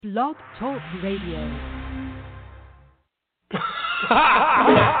Blog Talk Radio.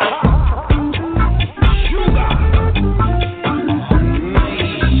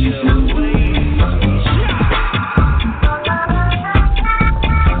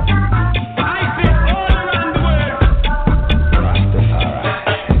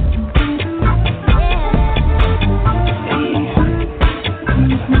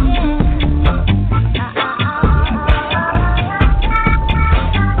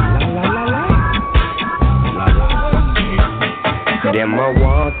 Them a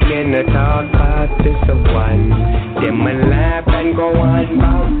walk and a talk about this a one. Them a laugh and go on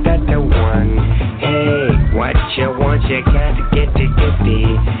about that a one. Hey, what you want, you gotta get it.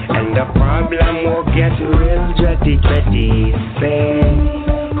 And the problem will get real dready. Say,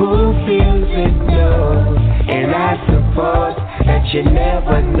 who feels it knows. And I suppose that you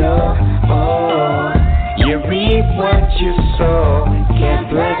never know. Oh, you reap what you sow. Can't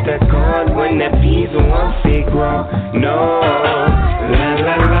plant the corn when the peas won't see grow. No. La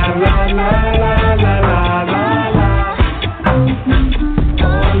la la la la la la la la.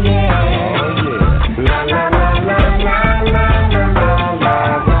 Oh yeah. La la la la la la la la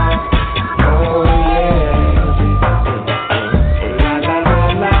la. Oh yeah. La la la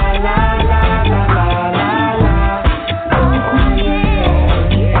la la la la la la. Oh yeah.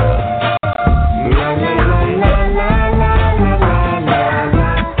 La la la la la la la la la.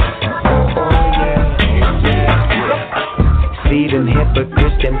 Oh yeah. See them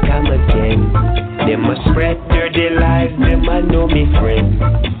hypocrites, them come again. Them a spread dirty lies, them a know me friend.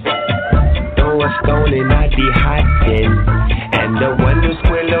 Throw a stone in a the hot den, and the one who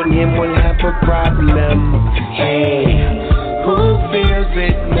squill on him will have a problem. Hey, who feels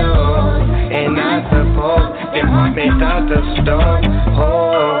it knows, and I suppose them heart made out of stone.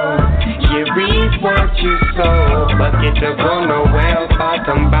 Oh, you reap what you sow, bucket to go nowhere,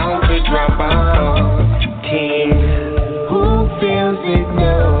 bottom bound to drop out. Team. Who feels it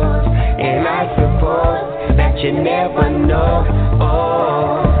knows, and I suppose that you never know.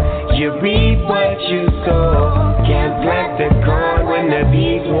 Oh, you reap what you sow. Can't plant the corn when the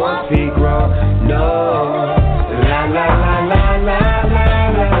bees won't see grow. No, la la la la la la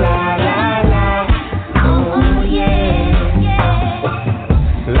la la la. Oh yeah,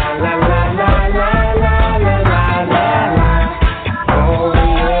 la la la la la la la la la. Oh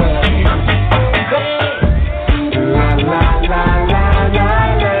yeah.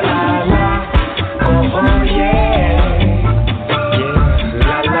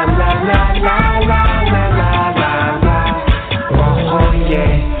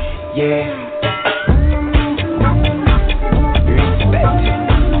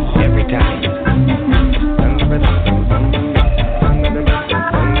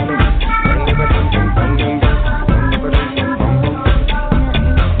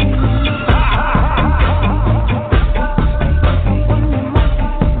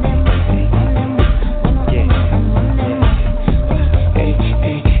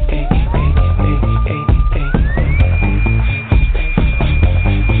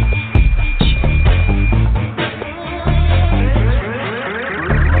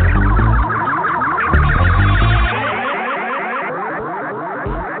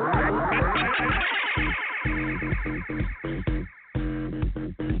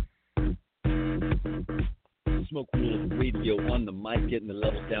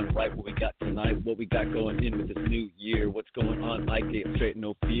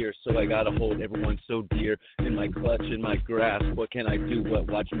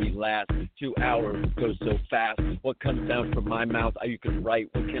 Watch me last. 2 hours goes so fast. What comes down from my mouth, you can write.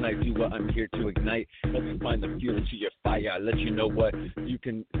 What can I do? What I'm here to ignite. Help you find the fuel to your fire. Let you know what you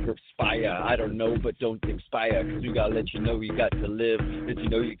can perspire. I don't know, but don't expire. Cause you gotta let you know you got to live. Let you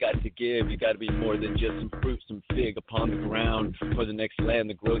know you got to give. You gotta be more than just some fruit, some fig upon the ground. For the next land,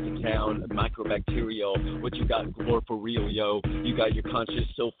 the growth of town. Microbacterial. What you got more for real, yo. You got your conscious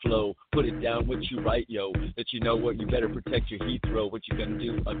so flow. Put it down what you write, yo. Let you know what you better protect your heat throw. What you gonna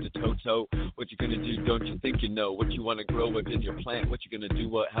do up to toe? What you gonna do? Don't you think you know what you wanna grow within your plant? What you gonna do?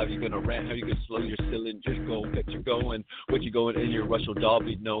 What? How you gonna rant? How you gonna slow your cylinders going? Get you going? What you going in your Russell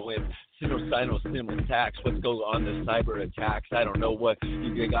Dalby knowing? Sino tax. What's going on the cyber attacks? I don't know what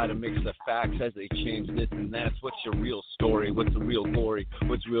you gotta mix the facts as they change this and that. What's your real story? What's the real glory?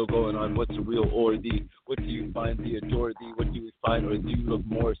 What's real going on? What's the real or the? What do you find the adore thee? What do you find or do you look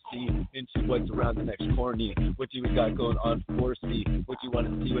more see into what's around the next corny? What do you got going on for see? What you want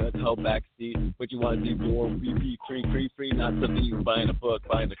to see with hell backseat? What you want to do more free, not something you buy in a book,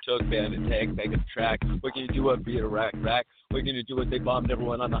 buying a took, buying a tank, bag a track. What can you do up be a rack? What can you do if they bombed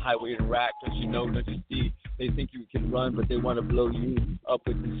everyone on the highway to Iraq? Don't you know, don't you see? They think you can run, but they want to blow you up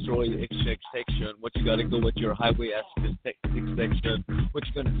and destroy your section. What you got to go with your highway section? What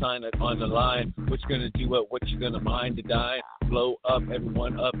you gonna sign it on the line? What you gonna do? What you gonna mind to die? Blow up,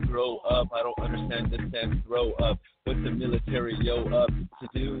 everyone up, grow up. I don't understand this and throw up. What's the military, up to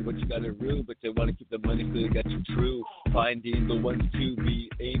do? What you gotta do? But they want to keep the money so they got you true. Finding the ones to be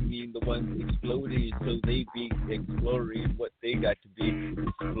aiming, the ones exploding, so they be exploring what they got to be,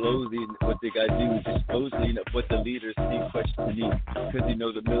 exploding what they got to do, disposing of what the leaders see questioning. Because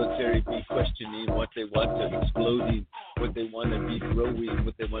the military be questioning what they want to exploding, what they want to be growing,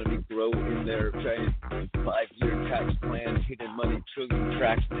 what they want to be grow in their trying 5-year tax plan, hidden money, trillion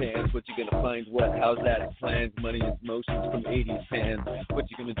tracks, pans. What you gonna find? What? How's that? Plans, money, and motions from 80s fans. What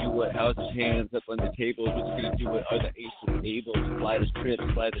you gonna do? What? How's the hands up on the tables? What you gonna do? What? Are the aces able to fly the trips,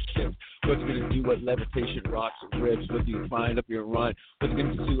 fly the ships? What you gonna do? What? Levitation rocks and rips. What do you find up your run? What you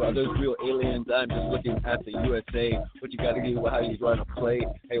gonna do? Are those real aliens? I'm just looking at the USA. What you gotta do? How you wanna play?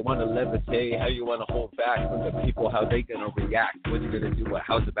 How you wanna levitate? How you wanna hold back from the people? How they gonna react? What you gonna do? What?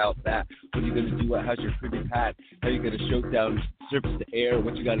 How's about that? What you gonna do? What? How's your pretty hat? How you gonna show down, surface the air?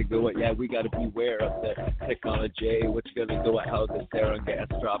 What you gotta go at? Yeah, we gotta beware of the technology. What you gonna go at? How the sarin gas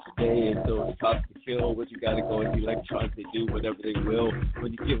drops day and so it's cops to kill. What you gotta go at? The electrons, they do whatever they will.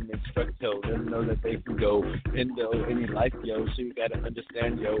 When you give them instructo, let them know that they can go into any life, yo. So you gotta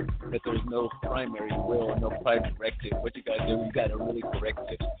understand, yo, that there's no primary will, no prime directive. What you gotta do? You gotta really correct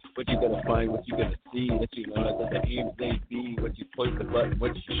it. What you gotta find? What you gonna see? That you know that the aims they be. What you point the button?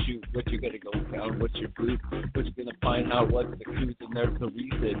 What you shoot? What you gotta go down? What's your boot? What you gonna find out? What's the clues? And there's the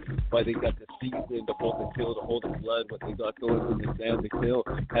reason why they got the season to hold the pill, to hold the blood. What they got going in the sand, they kill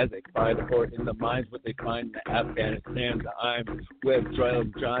as they find the court in the mines. What they find in the Afghanistan, the I'm web trial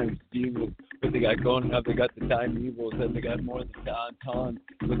giants, demons. What they got going, how they got the dime evils, and they got more than Don Con.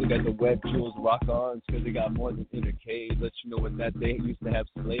 What they got the web jewels, rock ons, because they got more than inner cave. Let you know what that they used to have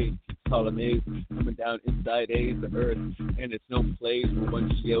slaves. Ptolemies coming down inside A's, the earth, and it's no place for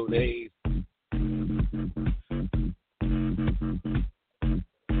one geo days.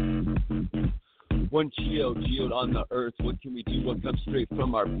 One geode on the earth. What can we do? What comes straight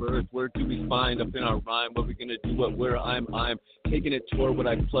from our birth? Where do we find up in our rhyme? What we gonna do? What? Where I'm taking it toward what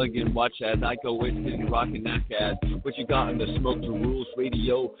I plug in. Watch as I go in and rockin' that cat. What you got in the Smoke the Rules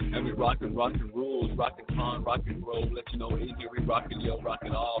radio? And we rockin' rules, rockin' con, rockin' roll. Let you know in here we rockin'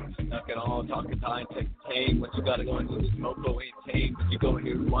 rockin' all, knockin' all, talkin' time, take tame. What you gotta go and do is Moko ain't tame. What you go in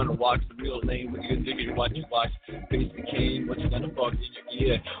here, you wanna watch the real name. What you gonna do? What you watch? Face the cane. What you gonna fuck in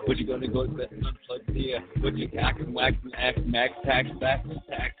your ear? What you gonna go to unplug? Yeah, what you hacking, waxing, max, tax,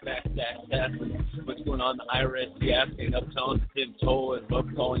 what's going on the IRS? You asking up telling the 10 toll and love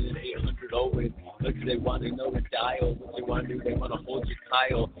calling it 800 always. Look, they want to know the dial. What they want to do, they want to hold your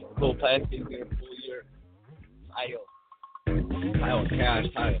tile. Full plastic, here, pull your tile. Tile cash,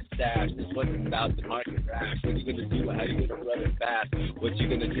 tile stash. This wasn't about the market crash. What you gonna do? How you gonna run it fast? What you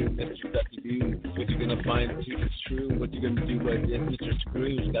gonna do, Mr. Ducky Doo? What you gonna find if it's true? What you gonna do with this, Mr.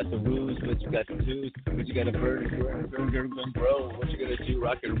 Cruz? Got the rules, but you got the twos. What you gotta burn, bro? What you gonna do?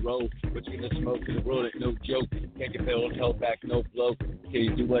 Rock and roll. What you gonna smoke? The world ain't no joke. Can't get held, held back, no blow. Can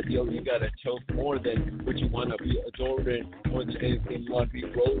you do what, yo? You gotta choke more than what you wanna be adoring. More than anything you wanna be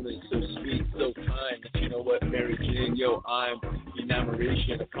rolling. So sweet, so kind. That you know what, Mary Jane, yo, I'm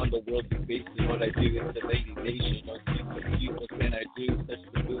enumeration upon the world's basis. What I do is the lady nation. What can I do? That's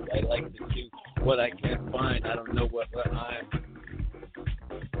the food I like to do. What I can't find, I don't know what I'm.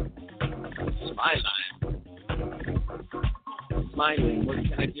 Smiling. What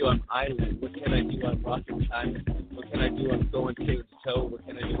can I do? I'm island. What can I do? I'm rocking time. What can I do? I'm going toe to toe. What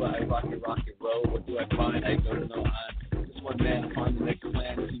can I do? I rock it, roll. What do I find? I don't know. I'm just one man upon the next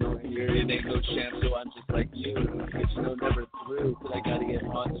plan. You know, here it ain't no chance, so I'm just like you. But you know, never through. But I gotta get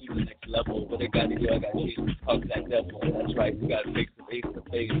on to the next level. What I gotta do? I gotta chase up that devil. That's right. You gotta fix the face to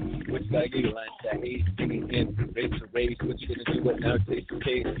face. What you gotta do? Line that hate, singing in, race to race. What you gonna do? What now? Taste to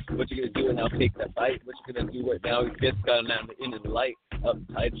taste. What you gonna do? And now take that bite. What you gonna do? What now? It gets gone down the end of the light. Up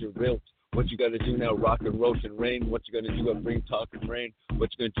tight your real. What you gotta do now? Rock and roll and rain. What you gonna do? What bring talk and rain. What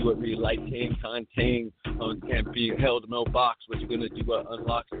you gonna do? What relight, contain. Can't be held no box. What you gonna do? What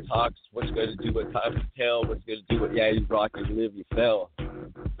unlocks and talks. What you gonna do? What time to tell. What you gonna do? What you rock and live, you fell.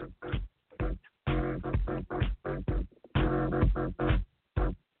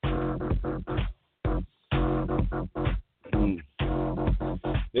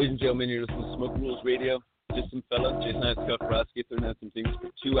 Ladies and gentlemen, you're listening to Smoke Rules Radio. Just some fellas, Jason and Scott Frosky, throwing out some things for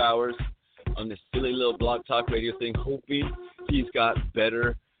 2 hours on this silly little blog talk radio thing, hoping he's got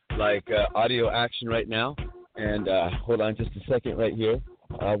better audio action right now. And hold on just a second right here.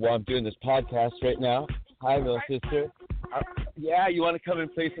 While I'm doing this podcast right now, Hi, little sister. Yeah, you want to come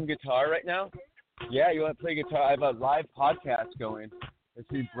and play some guitar right now? Yeah, you want to play guitar? I have a live podcast going. It's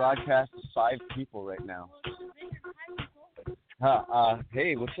being broadcast to 5 people right now.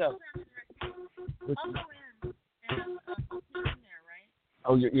 Hey, what's up?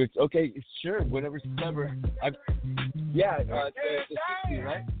 Oh, you're okay. Sure, whatever's clever. Yeah, it's 60,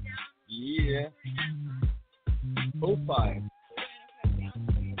 right? Yeah. 05.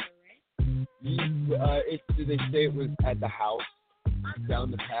 Did they say it was at the house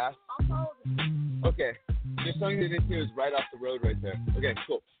down the path? Okay. Just something they didn't say it was right off the road right there. Okay,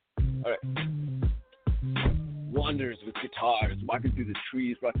 cool. All right. Wanders with guitars, walking through the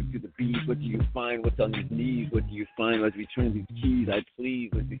trees, rocking through the beats. What do you find? What's on these knees? What do you find as we turn these keys? I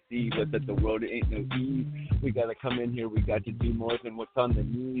please, let me see what's at the road. It ain't no ease. We gotta come in here. We got to do more than what's on the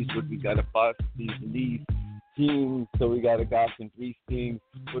knees. What we gotta boss these leaves. Teams, so we got a goss and 3 stings.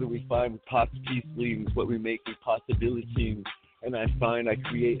 What do we find with pots, peace leaves? What we make with possibilities. And I find, I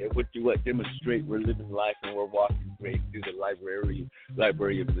create, and what do I demonstrate? We're living life and we're walking great through the library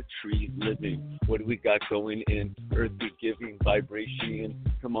of the trees living. What do we got going in? Earthly giving, vibration.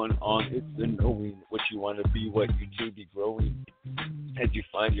 Come on, it's the knowing what you want to be, what you to be growing. As you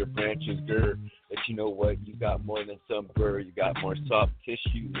find your branches gird, let you know what you got more than some burr. You got more soft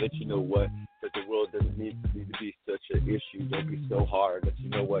tissue. Let you know what that the world doesn't need to be such an issue. Don't be so hard. Let you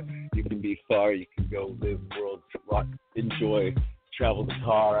know what you can be far. You can go live world, rock, enjoy, travel the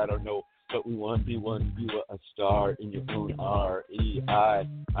car. I don't know, but we want to be a star in your own REI.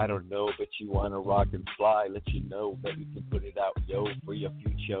 I don't know, but you want to rock and fly. Let you know that you can put it out, yo, for your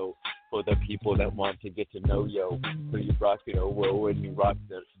future. For the people that want to get to know yo, so you rock it, oh whoa, and you rock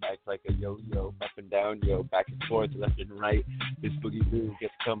the back like a yo-yo, up and down yo, back and forth, left and right. This boogie boo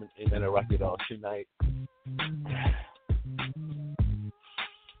gets coming in and I rock it all tonight.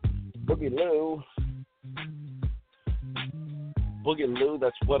 Boogie-loo. Boogie-loo,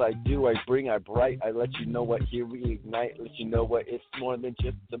 that's what I do. I bring, I bright. I let you know what here we ignite. Let you know what it's more than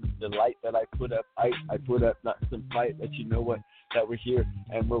just some delight that I put up. I put up not some fight. Let you know what that we're here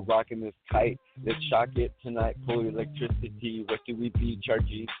and we're rocking this kite. Let's shock it tonight. Pull electricity. What do we be?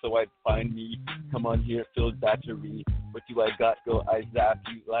 Charging so I find me. Come on here, filled battery. What do I got? Go, I zap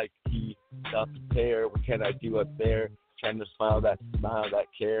you like tea. Stop the tear. What can I do up there? Trying to smile, that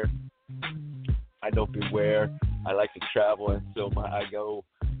care. I don't beware. I like to travel and so I go.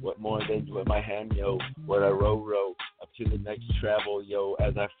 What more than with my hand, yo? What I row up to the next travel, yo.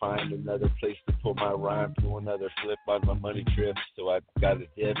 As I find another place to pull my rhyme, do another flip on my money trip. So I got a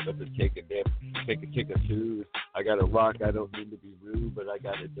dip, but to take a dip, take a food. I got to rock. I don't mean to be rude, but I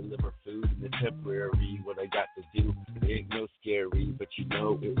got to deliver food in the temporary. What I got to do, it ain't no scary, but you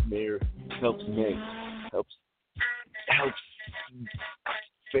know it there helps me, helps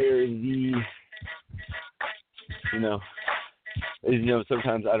fairly.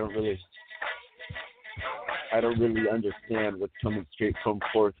 Sometimes I don't really understand what's coming straight from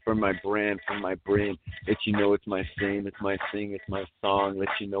my brand, from my brain. Let you know it's my sing, it's my sing, it's my song. Let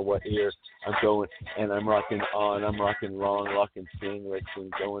you know what ear I'm going, and I'm rocking on, I'm rocking long, rock and sing. Let's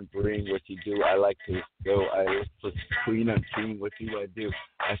go and bring what you do. I like to go, I look clean, I'm clean. What do?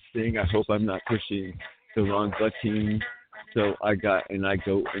 I sing. I hope I'm not pushing the wrong button. So I go,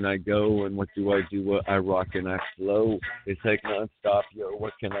 and what do? What I rock and I flow. It's like nonstop, yo.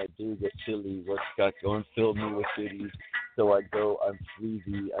 What can I do? Get silly. What's got going? Fill me with goodies. So I go, I'm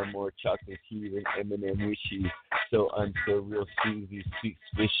sleazy. I'm more chocolatey than M&M wishy. So I'm so real sleazy, sweet,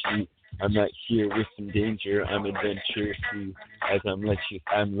 swishy. I'm not here with some danger. I'm adventurous, as I'm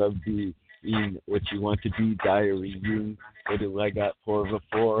lovely. In what you want to be, diary, you. What do I got for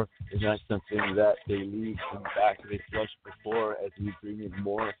before? Is not something that they leave from back. They flush before as we bring in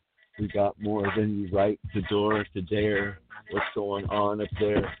more. We got more than you write the door to dare. What's going on up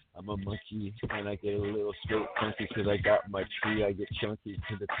there? I'm a monkey and I get a little straight funky because I got my tree. I get chunky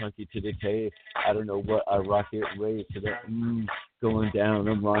to the chunky to the K. I don't know what I rock it way to the going down.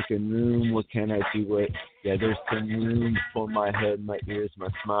 I'm rocking room. What can I do with? Yeah, there's some room for my head, my ears, my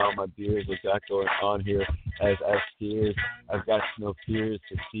smile, my beers. What got going on here as I steers? I've got no fears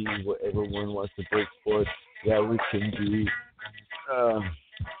to see what everyone wants to break forth. Yeah, we can be.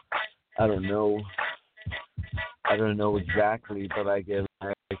 I don't know exactly, but I guess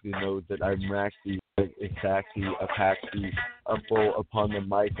I know that I'm racky, exactly a paxi. I'm full upon the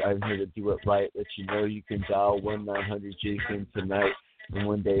mic. I'm here to do it right. Let you know you can dial 1-900-JASON tonight. And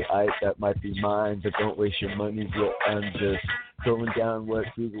one day that might be mine, but don't waste your money. Yet I'm just throwing down what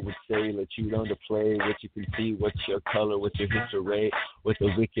Google would say. Let you learn to play what you can see. What's your color? What's your history? What the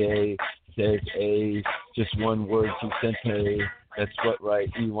wiki says a just one word to sente. That's what right.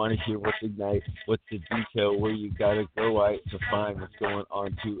 You want to hear what's ignite, what's the detail, where you gotta go right to find what's going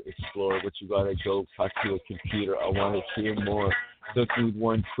on to explore, what you gotta go talk to a computer. I want to hear more. Took me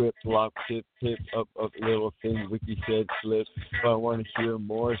one trip, block, tip, up, little thing, wiki said, slip. But I want to hear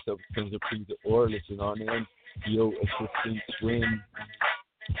more, so it comes to pre the or, listen on in. Yo, assistant swim.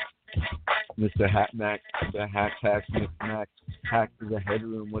 Mr. Hackmack, the hack, Miss Mac, hack to the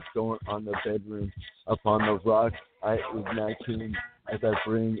headroom, what's going on the bedroom? Up on the rocks, I ignite tune as I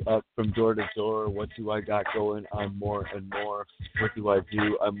bring up from door to door. What do I got going on more and more? What do I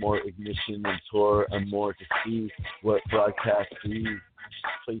do? I'm more ignition and tour. I'm more to see what broadcast see,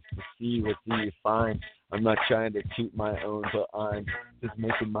 place to see. What do you find? I'm not trying to toot my own, but I'm just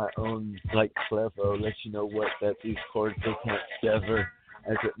making my own like clever. Let you know what that these chords they can't sever.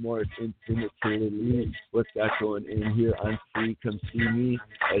 As it morphs infinitely, what's that going in here? I'm free, come see me.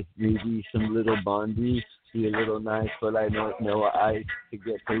 As maybe some little Bondy, be a little nice, but I don't know. I to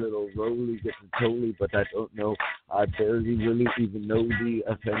get a little rolly, get the totally, but I don't know. I barely really even know the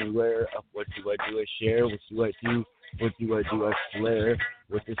of anywhere. Of what do? I share. What do I do? What do? I flare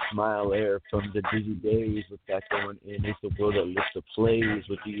with a smile air from the dizzy days. What's that going in? It's the world that list of plays.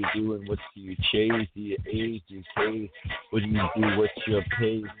 What do you do and what do you chase? Do you age? Do you cave? What do you do? What's your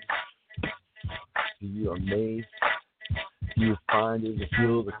pace? Do you amaze? Do you find it, you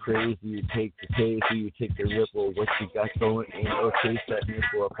feel the craze? Do you take the taste? Do you take the ripple? What you got going in? Oh, chase that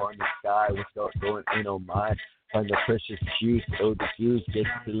nipple up on the sky. What's got going in? Oh, my. Find the precious juice. Oh, the juice gets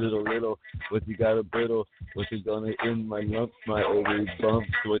a little. What you got a brittle? What's it gonna in my lumps, my ovary bumps?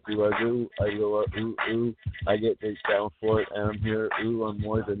 What do? I go ooh. I get this down for it, and I'm here. Ooh, I'm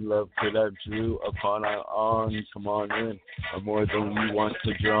more than love that I drew upon I on. Come on in. I'm more than you want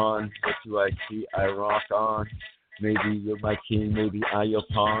to draw on. What do I see? I rock on. Maybe you're my king, maybe I your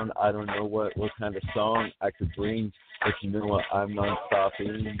pawn. I don't know what kind of song I could bring, but you know what? I'm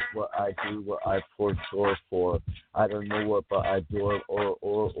non-stopping. What I do, what I pour for. I don't know what, but I do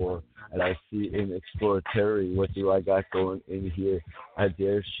or. And I see in exploratory, what do I got going in here? I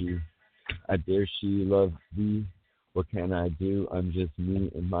dare she love thee. What can I do? I'm just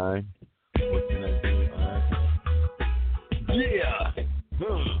me and mine. What can I do? Yeah.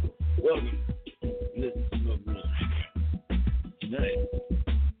 Welcome. Listen to my music. Tonight,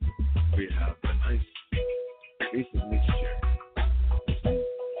 we have a nice basic mixture.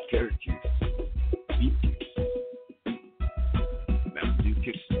 Carrot juice, beet juice, Mountain Dew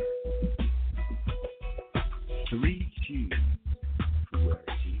Kickstarter, 3 tea, Pu'er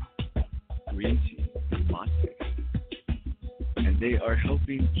tea, green tea, mate, and they are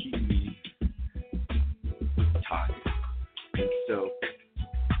helping keep me tired. And so,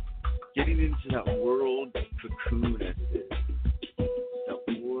 getting into that world cocoon as it is. That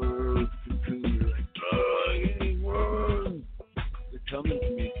world cocoon, you're like, any world. They're coming to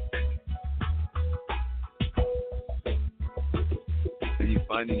me. And you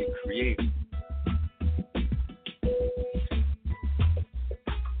find and you create.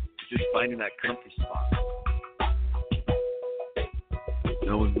 Just finding that comfort spot. You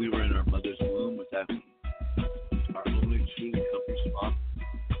know, when we were in our mother's womb, was that our only truly comfort spot?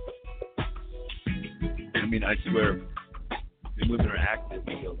 I mean, I swear, the women are active,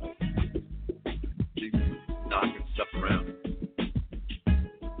 so she's knocking stuff around.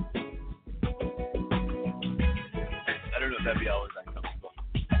 I don't know if that'd be always that comfortable.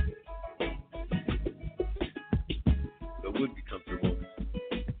 But would be comfortable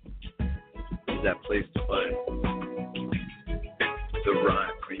is that place to find the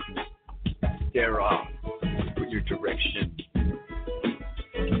rhyme where you can stare off with your direction.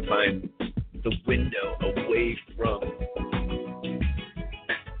 You can find the window away from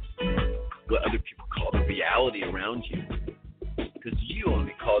what other people call the reality around you. Because you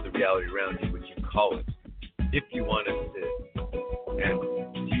only call the reality around you what you call it. If you want to sit and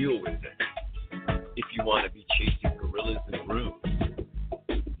deal with it. If you want to be chasing gorillas in rooms.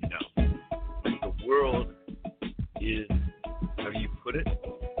 You know, the world is, how do you put it?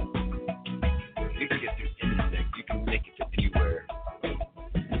 You can get through anything. You can make it to anywhere.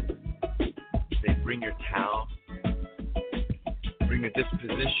 Bring your towel, bring a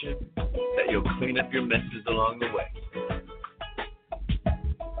disposition that you'll clean up your messes along the way.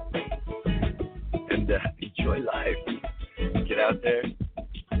 And enjoy life. Get out there,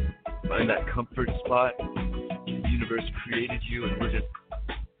 find that comfort spot. The universe created you, and we're just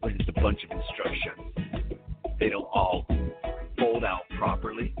a bunch of instructions. They don't all fold out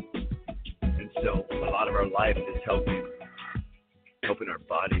properly. And so a lot of our life is helping our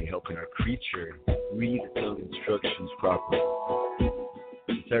body, helping our creature read its own instructions properly.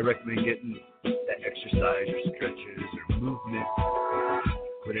 So I recommend getting that exercise or stretches or movement,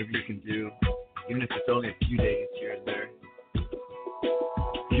 whatever you can do, even if it's only a few days here and there,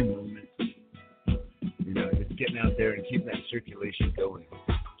 a few moments, just getting out there and keeping that circulation going,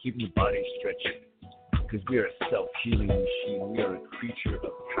 keeping the body stretching, because we are a self-healing machine. We are a creature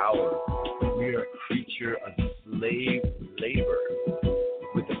of power. We are a creature of slave labor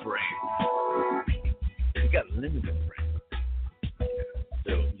with the brain. We got limited brain.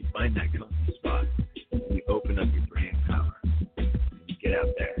 So you find that comfy spot, and you open up your brain power, and you get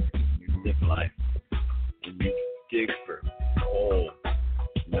out there, you live life, and you dig for coal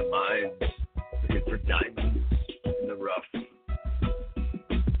in the mines, looking for diamonds in the rough.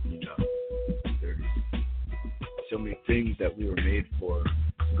 There's so many things that we were made for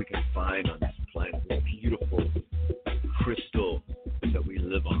we can find on this planet, this beautiful crystal that we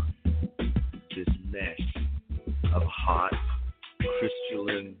live on, this mesh of hot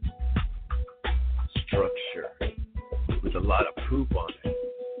crystalline structure with a lot of poop on it,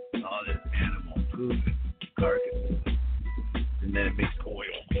 all this animal poop and carcasses, and then it makes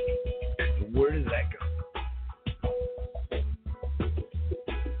oil. But where does that go?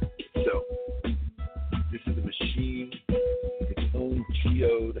 So, this is a machine with its own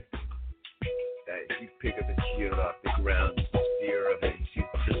geode, that if you pick up a geode off the ground, the sphere of it, you see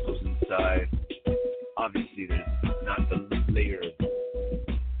crystals inside. Obviously, there's not the layer of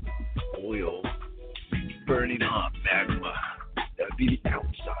oil burning off magma. That would be the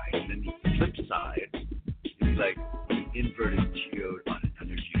outside. And then the flip side is like an inverted geode on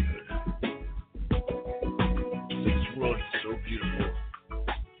another geode. So this world is so beautiful.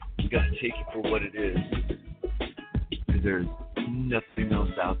 You gotta take it for what it is. Because there's nothing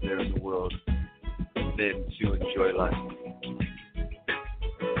else out there in the world than to enjoy life.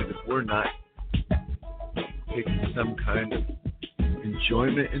 Because if we're not taking some kind of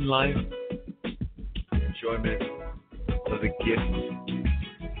enjoyment in life, enjoyment of the gift,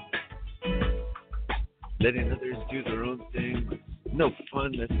 letting others do their own thing, no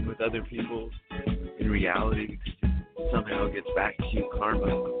fun messing with other people, in reality, somehow gets back to you, karma,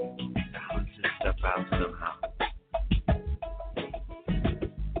 balances stuff out somehow.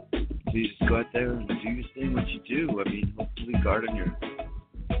 So you just go out there and do your thing, what you do. I mean, hopefully garden your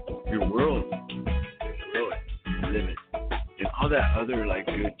world, grow it, live it. And all that other, like,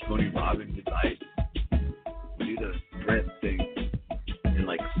 good Tony Robbins advice, do the breath thing, and,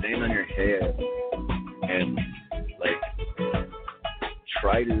 like, stand on your head, and, like,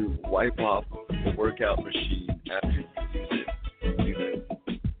 try to wipe off the workout machine after you use it. Do the,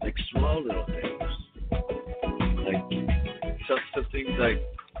 like, small little things. Like, some things, like,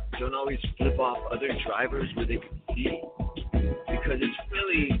 don't always flip off other drivers where they can see, because it's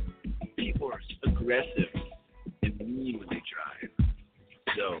really, people are aggressive and mean when they drive.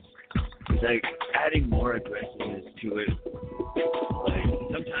 So, it's like adding more aggressiveness to it. Like,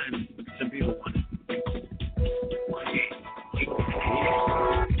 sometimes some people want to take the hate on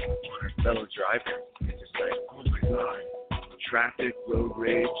our fellow drivers. It's just like, oh my God, traffic, road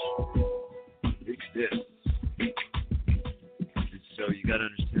rage, exists. And so you gotta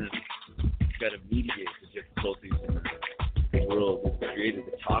understand, you gotta mediate the difficulties in the world that's created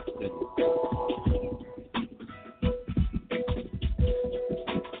the toxin.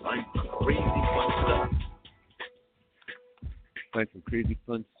 Find some crazy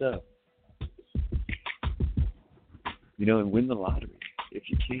fun stuff. And win the lottery if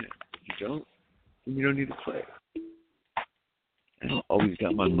you can. If you don't, then you don't need to play. I don't always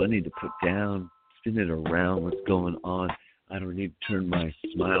got my money to put down, spin it around, what's going on. I don't need to turn my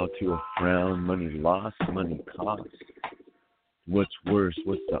smile to a frown. Money lost, money cost. What's worse?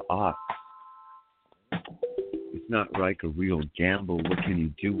 What's the odds? It's not like a real gamble. What can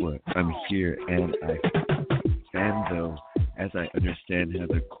you do? I'm here and I stand though, as I understand how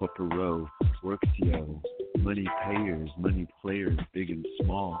the corporo works, yo. Money payers, money players, big and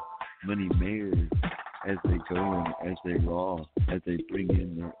small. Money mayors, as they go and as they raw, as they bring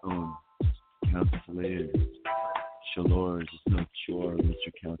in their own counselors. Shalors, it's no chore,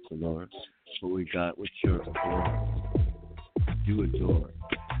 Mr. Counselor. What we got, what's your adore? Do adore.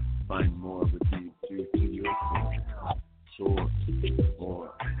 Find more with these do to your core. Soar,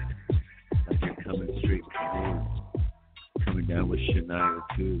 more. Like you're coming straight from me. Coming down with Shania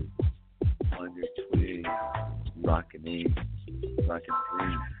too. On your twig. Rockin' aim. Rockin'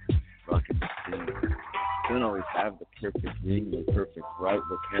 dream. Rockin' sing. Don't always have the perfect ring, the perfect right.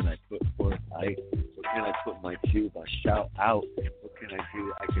 What can I put forth? What can I put my tube? I shout out. What can I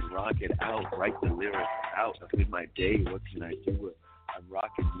do? I can rock it out. Write the lyrics out. In my day, what can I do? I'm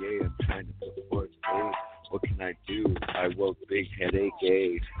rocking, yay. I'm trying to put forth, hey. What can I do? I woke big headache,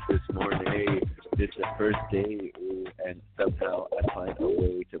 this morning, it's the first day, ooh, and somehow I find a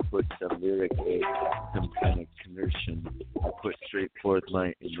way to put some lyric in, some kind of conversion. I put straight forth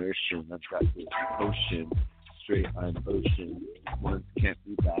my immersion. I've got this potion, straight on ocean. Once can't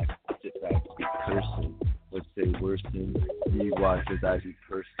be back, sit back, be cursing. Let's say worsen, me watch as I be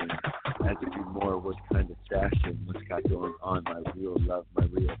person. As it be more, what kind of stashing? What's got going on? My real love, my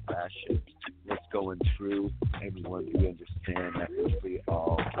real passion. What's going true? Everyone, we understand that we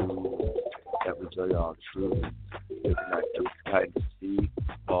all true. That was really all true. It's not some kind of see,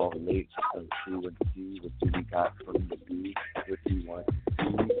 all relate to some true and see. What do we got from the B? What do you want to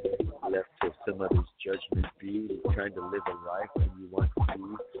see? Left to some other's judgment be. You're trying to live a life and you want to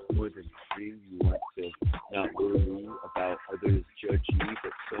be more than free. You want to not worry about others judge you,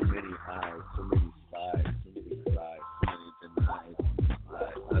 but so many eyes, so many sides, so many cries, so many denied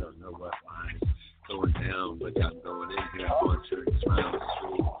lies. I don't know what lies going down, but I'm going in here. I want to smile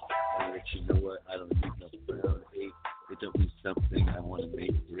straight and let you know what I don't need no frown. Hate, it don't mean something I want to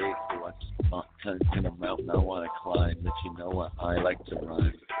make great. So I just kind of mountain I want to climb. Let you know what I like to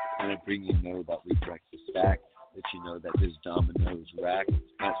rhyme. And I bring you know that we breakfast back. Let you know that this dominoes rack.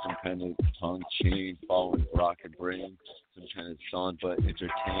 Not some kind of tongue chain, falling rock and brain. Some kind of song, but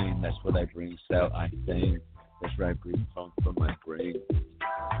entertain. That's what I bring out. I sing. That's where I bring funk from my brain.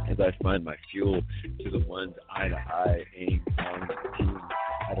 As I find my fuel to the ones eye to eye, aim on the team.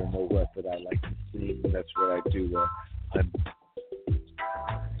 I don't know what, but I like to sing. That's what I do. I'm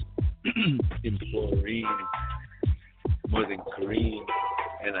imploring more than green.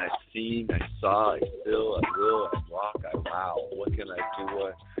 And I seen, I saw, I feel, I will, I walk, I wow. What can I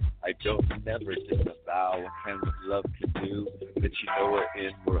do? I don't never disavow what kind of love can do. That you know what,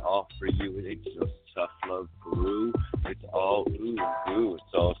 and we're all for you. It ain't no tough love brew. It's all ooh and ooh.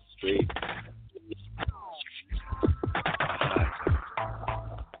 It's all straight.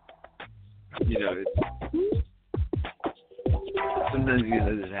 You know, it's sometimes you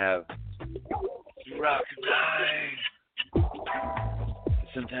just have rock and ride.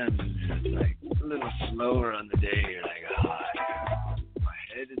 Sometimes it's just like a little slower on the day. You're like, yeah, my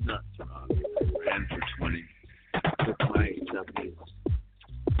head is not strong. I ran for 20. Took my dummies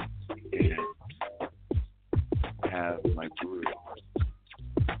and have my brew.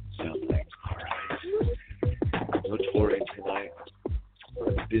 Sounds like, all right. No touring tonight.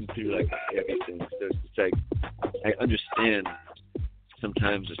 I've been through like everything. So it's like, I understand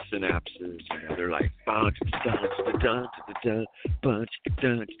sometimes the synapses, you know, they're like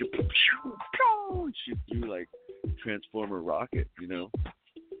shoot through like Transformer rocket, you know,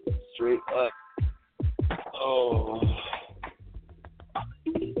 straight up. Oh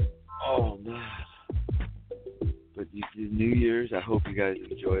man. But the New Year's, I hope you guys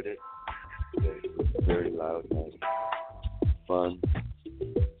enjoyed it. It was very loud night. Fun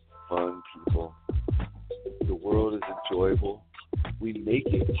people. The world is enjoyable. We make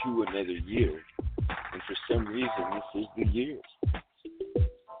it to another year, and for some reason, this is the year.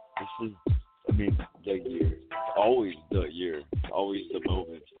 This is, I mean, the year. It's always the year. It's always the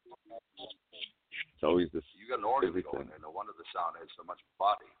moment. It's always this. You got an organ everything. going, and no wonder the sound has so much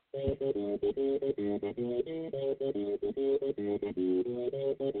body.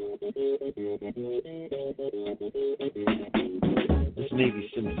 This may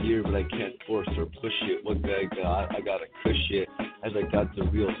be some gear, but I can't force or push it. What I got, I gotta push it. As I got the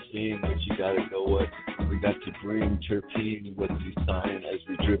real thing, but you gotta know what we got to bring. Terpene, what you sign as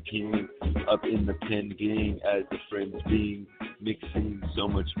we dripping up in the pen gang, as the friends being mixing so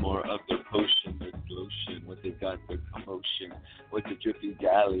much more of their potion, their lotion, what they got, their commotion, what the drippy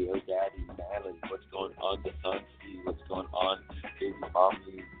galley, oh daddy, Mally, what's going on, the sun see, what's going on, baby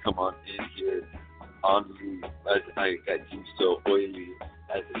mommy, come on in here, on me, as I got you so oily,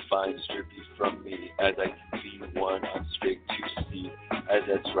 as it finds drippy from me, as I can be one, I'm straight to see, as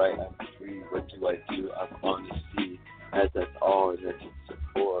that's right, I'm free, what do? I'm on the sea, as that's all, and that's it's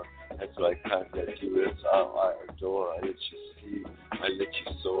a core. That's what I kind of do. That's all I adore. I let you see. I let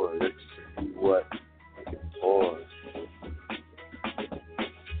you soar. Let you see what I can pour.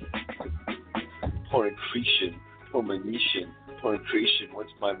 Pour accretion. Pour manation. Pour creation.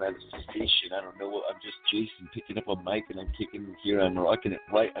 What's my manifestation? I don't know what. I'm just Jason picking up a mic and I'm kicking it here. I'm rocking it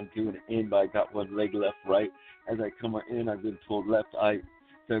right. I'm doing it in, but I got one leg left, right. As I come in, I've been pulled left. I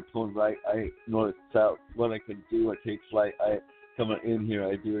start pulling right. I north, south. What I can do, I take flight. I come in here,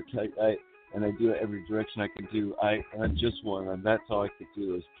 I do it tight, and I do it every direction I can do. I'm just one, and that's all I could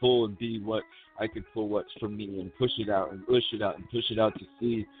do is pull and be what I could pull what's from me and push it out and push it out and push it out to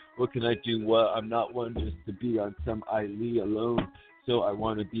see what can I do. What I'm not one just to be on some island alone. So I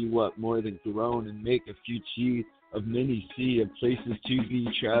want to be what more than grown and make a few cheese of many sea of places to be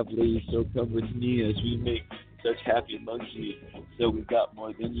traveling. So come with me as we make such happy monkeys. So we got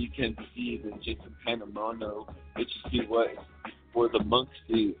more than you can see than just some kind of mono. Let's just see what for the monks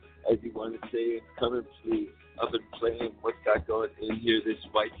do, as you want to say, and come and please. I've been playing what's got going in here, this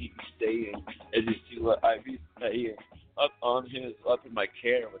white heat staying, as you see what I be saying. Up on his, up in my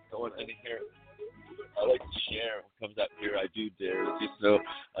care, what's going in here. I like to share what comes up here. I do dare. Just so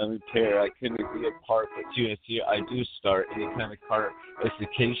I'm in pair. I couldn't be apart, but you see, I do start any kind of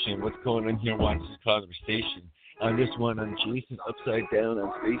clarification. What's going on here? Watch this conversation. On this one, I'm Jason, upside down,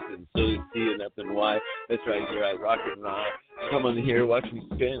 I'm facing. So you see it up and why. That's right here. I rock and roll. Come on here, watch me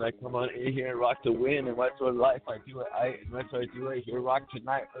spin. I come on in here and rock to win. And what's what life I do it. And that's what I do it here. Rock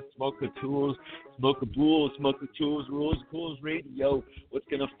tonight. Let's smoke the tools, smoke a bull, smoke the tools, rules, cools, radio. What's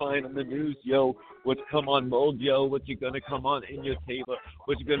gonna find on the news, yo? What's come on mold, yo? What you gonna come on in your table?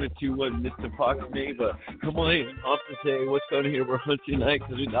 What you gonna do with Mr. Fox neighbor? Come on in, off to say what's going here. We're hunting tonight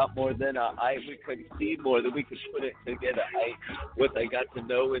because we got more than a eye. We could see more than we could put it together. What I got to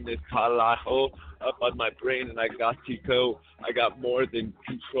know in this Kalaho up on my brain, and I got to go. I got more than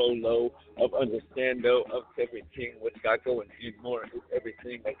control low of understand though of everything. What's got going in more is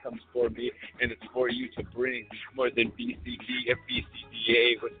everything that comes for me, and it's for you to bring more than BCD and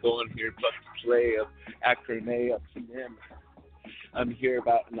BCDA. What's going here? But play of acronym of him. I'm here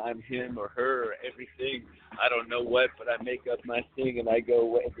about and I'm him or her or everything. I don't know what, but I make up my thing and I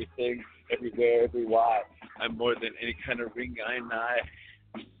go everything, everywhere, every why. I'm more than any kind of ring I.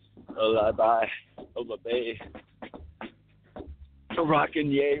 Oh, bye. Oh, babe.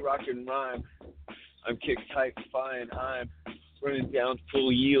 Rockin' yay, rockin' rhyme. I'm kick tight, fine. I'm running down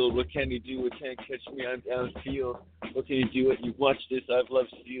full yield. What can you do? What can't catch me? I'm downfield. What can you do? You watch this. I've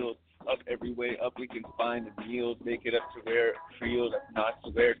loved sealed. Up every way up we can find and yield. Make it up to where field, not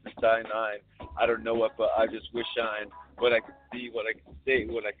to where to sign nine. I don't know what, but I just wish I what I could see, what I could say,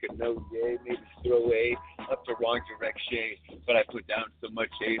 what I could know. Yay, maybe throw A up the wrong direction. But I put down so much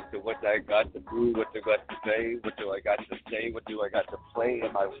A to what I got to do, what I got to say, what do I got to say, what do I got to play?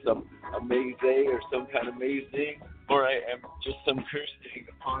 Am I some amazing or some kind of amazing? Or I am just some cursing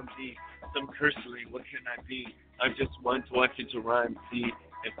upon thee, some cursory. What can I be? I'm just one wanting to rhyme, see,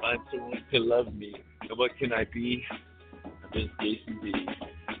 and find someone to love me. And what can I be? I'm just Jason B.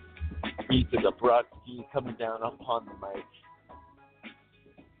 E to the Brodsky coming down upon the mic.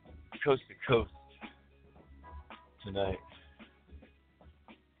 Coast to coast tonight.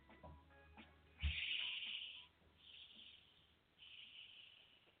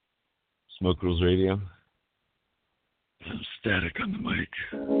 Smoke Rules Radio. Some static on the mic.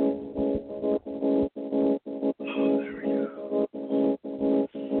 Oh, there we go.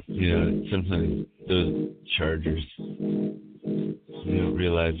 Yeah, sometimes those chargers, you don't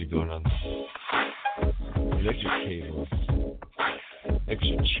realize you're going on electric cables,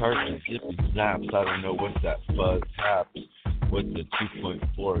 extra charging, zippy zaps. I don't know what that fuzz taps. What the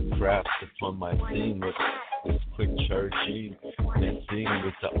 2.4 craps upon my thing with this quick charging and sing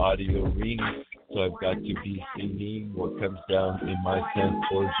with the audio ring. So I've got to be singing what comes down in my sense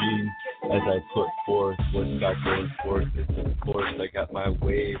for gene as I put forth what's got going forth. It's of course I got my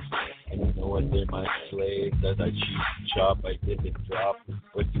waves and you know what, they're my slaves as I choose to chop, I dip and drop.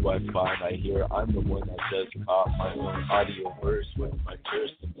 What do I find? I hear I'm the one that does pop my own audio verse with my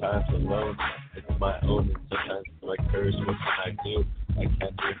curse. Sometimes alone, it's my own and sometimes it's my curse. What can I do? I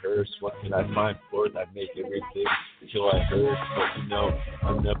can't rehearse. What can I find forth? I make everything until I hurt. But you know,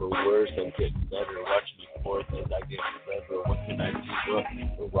 I'm never worse. I'm getting better. Watch me forth as I get clever. What can I do? Well,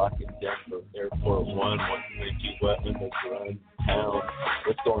 we're rocking Denver, Airport One. What can I do? What in the grind town?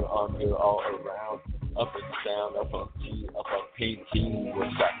 What's going on here all around? Up and down, up on T, up on painting.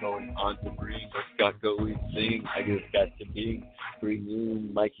 What's got going on to bring? What's got going sing? I just got to be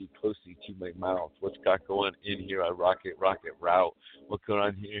bringing Mikey closely to my mouth. What's got going in here? I rock it route. What's going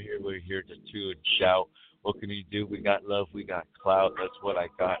on here? We're here to and shout. What can you do? We got love, we got clout. That's what I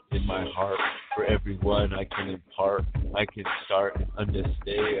got in my heart. For everyone I can impart, I can start and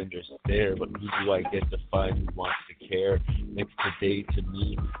understand. But who do I get to find who wants to care? Next today to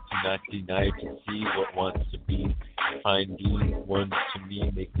me, to not deny, to see what wants to be. Find these ones to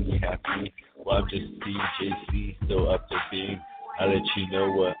me, make me happy. Well, I'm just CJC, still up to being. I let you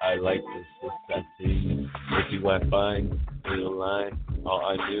know what I like, this, that thing. What do I find in the line? All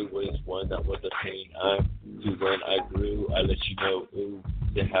I knew was one that was a pain. I'm to when I grew. I let you know, ooh,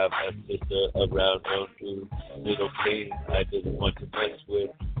 to have a sister around, ooh, little pain I didn't want to mess with,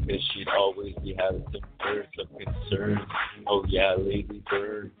 cause she'd always be having some concern. Oh yeah, Lady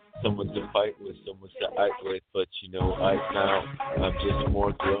Bird, someone to fight with, someone to act with. But you know, right now, I'm just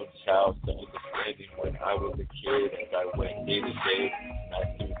more grown child to understanding when I was a kid as I went day to day.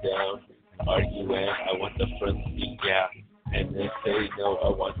 I threw down, arguing, I want the front seat, yeah. And then say no, I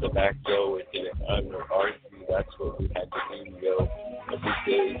want the back door. It didn't ever argue, that's what we had to do, yo. Every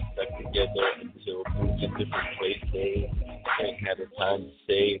day stuck together until moved to different places. Ain't had the time to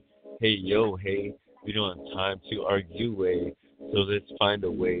say, hey yo, hey, we don't have time to argue, eh? So let's find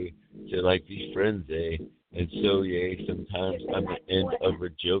a way to like be friends, eh? And so yeah, sometimes I'm the end of a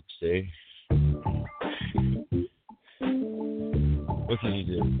joke, eh? What can you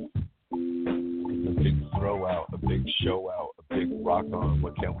do? A big throw out, a big show out, a big rock on.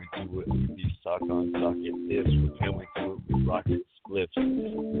 What can we do with these sock on, socket this? What can we do with we rock it spliffs?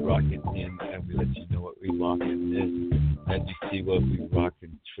 We rock it in and we let you know what we rock in this. And you see what we rock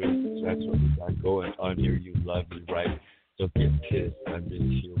in trips. That's what we got going on here. You love me, right? Don't get pissed. I'm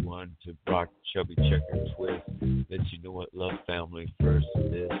in tier one to rock chubby checker twist. Let you know what love family first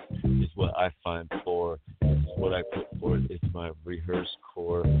is what I find for. It's what I put forth. It's my rehearsed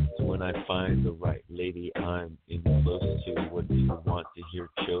core. So when I find the right lady I'm in close to, what do you want to hear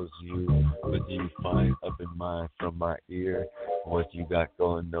chose you? What do you find up in mind from my ear? What you got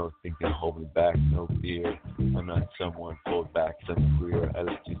going? No thinking, hold me back, no fear. I'm not someone pulled back, some queer. I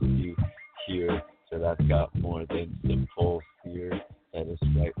let you see here that I've got more than some pulse here. That is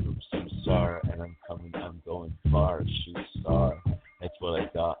right from some star, and I'm going far, shoot star. That's what I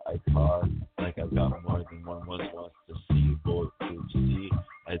got, I carve, like I've got more than one wants to see. Bulletproof C,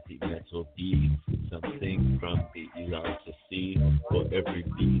 as the mental beat, something from the Elon to see. For every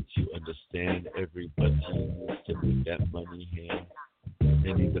beat you understand, everybody needs to make that money hand.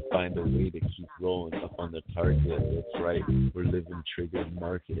 They need to find a way to keep rolling up on the target. That's right, we're living triggered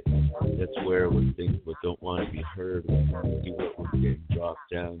market. That's where we think but don't want to be heard. We want to do what we're getting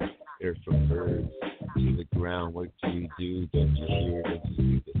dropped down, air from birds to the ground. What do you do? Don't you hear? Don't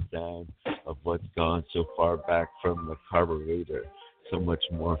you see the sound of what's gone so far back from the carburetor? So much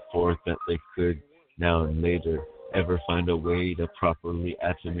more forth that they could now and later ever find a way to properly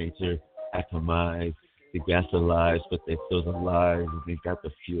atomize the gasolize, but they still alive and they got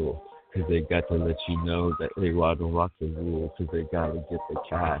the fuel. Cause they got to let you know that they want to rock the rule. Cause they gotta get the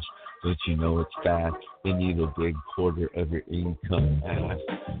cash. Don't you know it's fast? They need a big quarter of your income ass.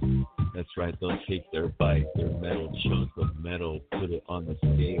 That's right, they'll take their bite, their metal chunk of metal, put it on the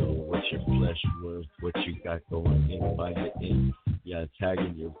scale. What's your flesh worth? What you got going in? Find it in. Yeah,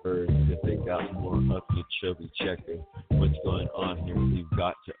 tagging your bird. If they got more up your chubby checker. What's going on here? You've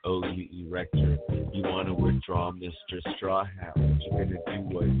got to owe you erector. You want to withdraw, Mr. Straw Hat. What you gonna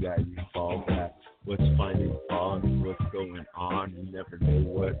do? What you got? You fall back. What's finding fog? What's going on? You never know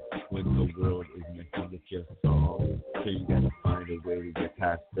what when the world is making it your song. So you gotta find a way to get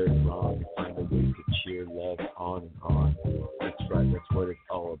past their wrong. Find a way to cheer love on and on. That's right, that's what it's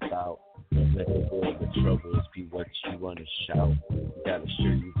all about. Let the world of troubles be what you wanna shout. You gotta show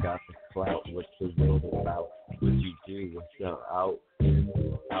you got the clout. What's the world about? What you do? What's out, in,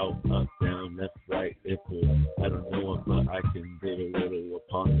 out, up, down, left, right, iffle. I don't know it, but I can get a little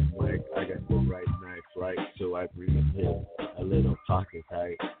upon the mic. I got the right knife, right? So I breathe in a little pocket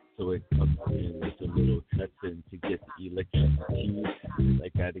tight. So it comes in with a little cut in to get the electricity.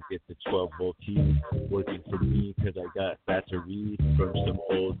 I gotta get the 12-volt T working for me because I got batteries from some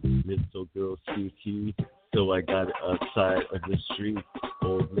old little girl CT. So I got it outside of the street.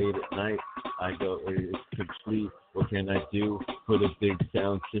 Old late at night, I go, it's complete. What can I do? Put a big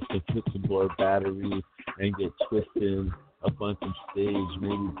sound system, put some more batteries, and get twisted up on some stage,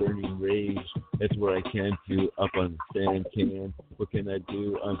 maybe burning rage. That's what I can do up on the sand can. What can I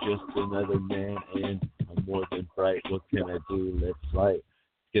do? I'm just another man, and I'm more than bright. What can I do? Let's fight.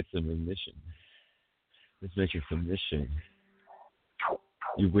 Get some ignition. Let's make a submission.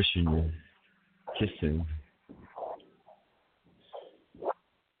 You wishing you're kissing.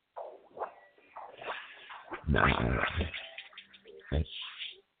 Nah. That's,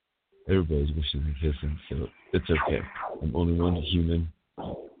 everybody's wishing they're kissing, so it's okay. I'm only one human,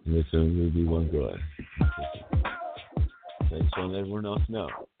 and there's only going to be one girl. So I just want everyone else to know,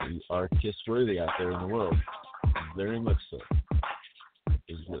 you are kiss worthy out there in the world. Very much so.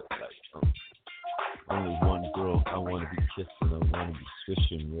 It's good. Like, only one girl I want to be kissing, I want to be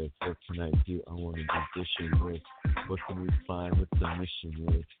swishing with. What can I do? I want to be dishing with. What can we find? What's the mission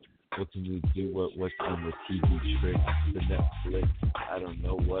with? What can we do? What's on the TV trick? The Netflix? I don't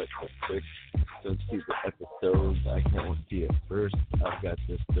know what. The quick. Don't see the episodes. I can't want to see it first. I've got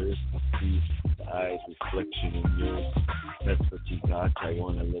this thirst. I see the eyes reflection in yours. That's what you got. I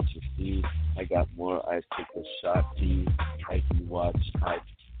want to let you see. I got more. I took a shot. See as you watch. I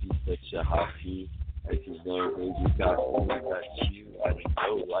be such a hot piece. As you know, maybe got me, got you. I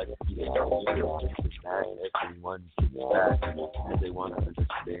don't know why do people do this and that. Everyone gets back and they want to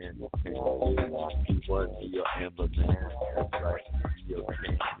understand what can you do. You want to be your amber man, that's right. Be your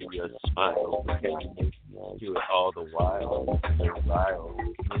king, be your smile. But can you make me do it all the while? You're rile.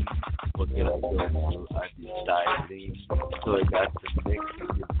 What can I go through? I be styling. So I got to mix and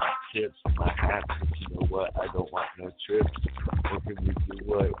give my tips, my hats. But you know what? I don't want no trips. What can we do?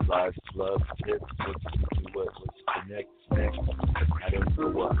 What? Live love tips. What can we do? What? What's the next? I don't know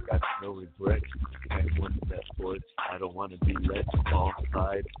what. Got no regrets. I want that sports. I don't want to be left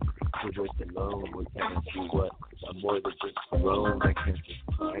alongside. So work alone. What can I do? What? I'm more than just alone. I can't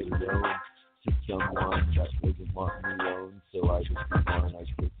just find alone to someone that doesn't want me alone. So I just be one.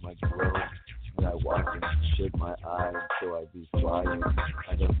 I take my groan. And I walk and shut my eye, so I be flying.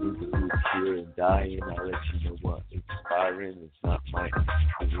 I don't need to be here and dying. I let you know what expiring is not my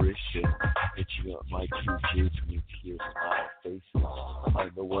inspiration. But you got my true juice when you hear smile faces.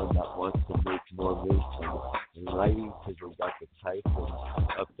 I'm the one that wants to make more mission. And writing because I got the typing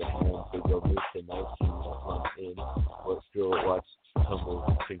up the hand. They go make the nice thing that comes in. What girl watch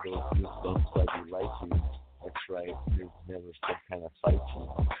tumble single goosebumps I be liking. That's right, there's never some kind of fighting.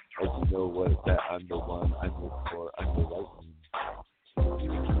 As you know what, that I'm the one I'm here for, I'm the lightning.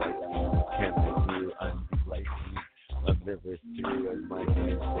 Can I do? I'm the lightning. I'm never through, and my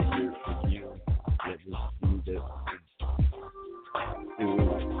hands are here for you. Let me see this.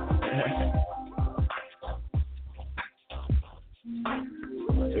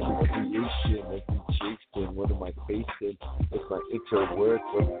 Every creation, every chasing, what am I facing? It's my inner work,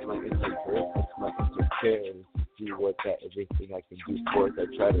 what's my inner birth, what's my inner care? Do what that everything I can do for it,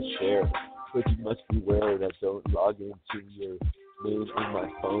 I try to share. But you must beware that don't log into your name in my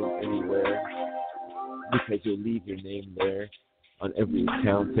phone anywhere, because you'll leave your name there on every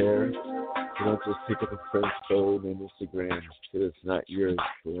account there. So don't just pick up a friend's phone and Instagram, because it's not yours,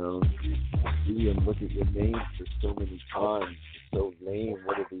 you know. See and look at your name for so many times. It's so lame.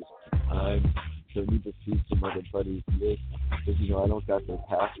 What are these times? So I need to see some other buddies' list, because you know I don't got their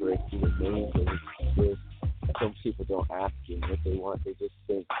password. I see their names and it's this. Some people don't ask you what they want, they just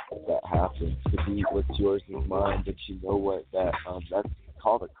think that happens. To be what's yours is mine, but you know what, that's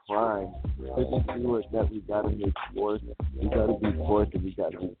called a crime. But just do it that we gotta make forth. We gotta be forth and we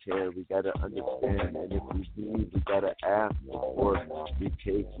gotta be fair. We gotta understand, and if we do, we gotta ask before we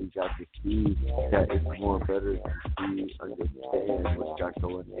take. We got to see that it's more better to see, understand what's got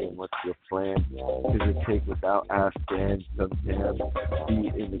going in, what's your plan. Because you take without asking, sometimes be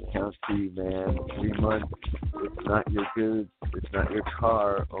in the county, man. 3 months. It's not your goods, it's not your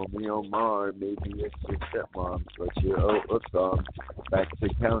car, oh me, oh mar, maybe it's your stepmom, but you're back to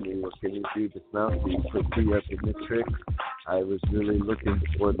county, what can you do to mount me, put me up in the trick, I was really looking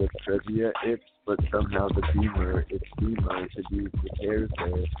for the trivia it's, but somehow the beamer, it's beamer, to do the chairs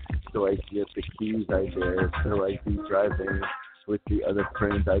there, so I get the keys I dare, so I be driving, with the other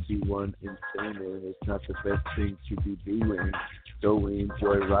friends, I be one insane, and it's not the best thing to be doing, so we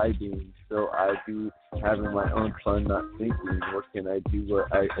enjoy riding, so I be having my own fun, not thinking, what can I do,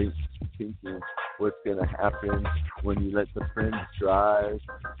 what I thinking, what's gonna happen when you let the friends drive,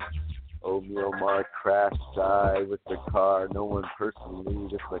 oh me, oh my, crash, die with the car, no one personally,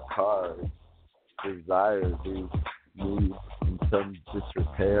 just the car, desire, the need, in some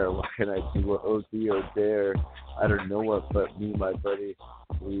disrepair, what can I do, what oh thee, oh dare, I don't know what, but me, my buddy,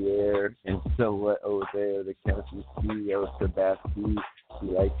 we air, and so what, oh there, the county CEO, Sebastian, be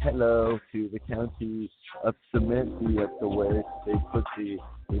like, hello to the county, up cement, up the way, they pussy,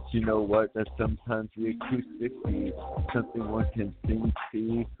 but you know what, that sometimes the acoustic, something one can sing,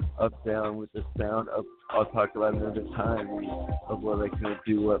 see, up, down with the sound, up, I'll talk about another time, of what I can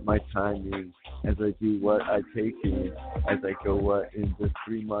do, what my time is, as I do what I take in, as I go what, in the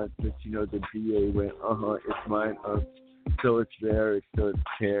 3 months, that you know, the DA went, it's mine, so it's there, so it's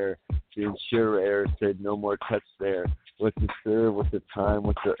care. The insurer said no more touch there. What's the stir, what's the time,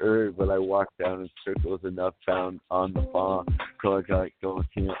 what's the herb? But I walked down in circles enough found on the farm. So I got going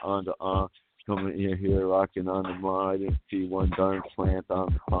here on the coming in here rocking on the lawn. I didn't see one darn plant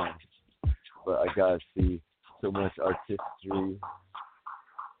on the farm. But I gotta see so much artistry.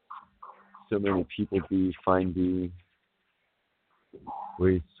 So many people be finding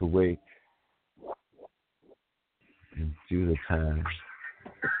ways to wake and do the time.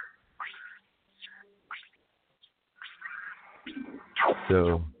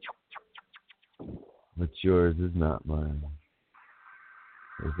 So, what's yours is not mine.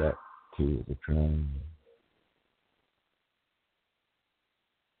 Is that too the crime?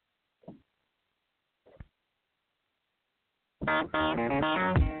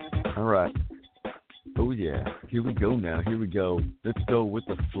 All right. Oh, yeah. Here we go now. Here we go. Let's go with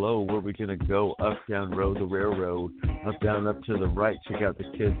the flow. Where we going to go? Up, down, road, the railroad. Up, down, up to the right. Check out the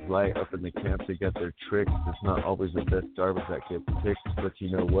kids light up in the camp. They got their tricks. It's not always the best garbage that gets picked. But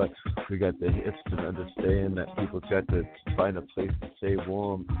you know what? We got the hips and understand that people got to find a place to stay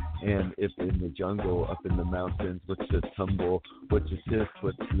warm. And if in the jungle, up in the mountains, what's just tumble? What's just this?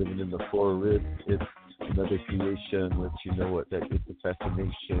 What's living in the forest? It's another creation, let you know what that gets the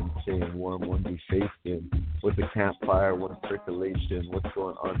fascination, staying warm when we face in. With a campfire, one circulation, what's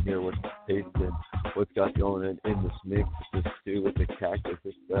going on here, what's tasting, what's got going in this mix, this stew with the cactus,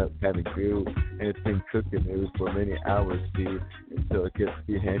 this kind of grew, and it's been cooking maybe for many hours, see, until it gets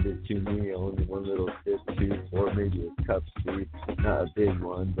be handed to me, only one little sip, two, or maybe a cup, see, not a big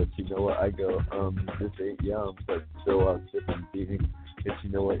one, but you know what, I go, this ain't yum, but still I'll sip and beating. But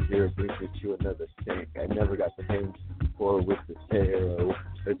you know what, here it brings me to another thing. I never got to hang for with the tarot.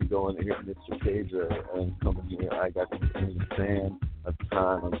 Let's go on here, Mr. Pedro. I'm coming here, I got to in the sand of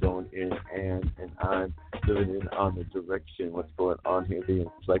time. I'm going in and I'm living in on the direction. What's going on here, the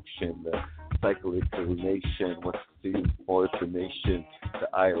inflection, the cyclicalization, what's the information, the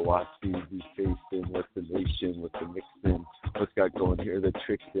ayahuasca we facing, what's the nation, what's the mixing, what's got going here, the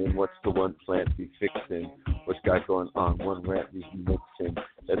tricks in, what's the one plant we fixing, what's got going on, one rant we mixing,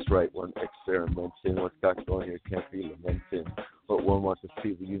 that's right, one experimenting, what's got going here can't be lamenting, but one wants to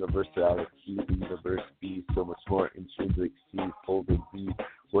see the universality, the universe be so much more intrinsic, see, folded, be,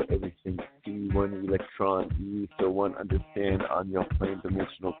 what everything see, one electron be, so one understand on your plane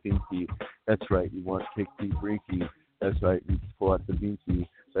dimensional thinking, that's right, you want to take the brinky, that's right, we pull out the binky,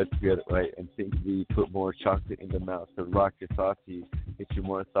 let's get it right, and think we put more chocolate in the mouth, to rock your thoughty, get you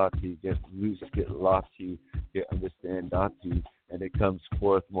more thoughty, get loose, get lofty, get understand dotty, and it comes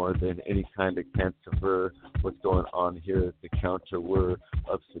forth more than any kind of cantilever. What's going on here is the counter word,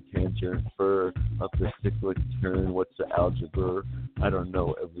 up the tangent fur, up the cyclic turn, what's the algebra? I don't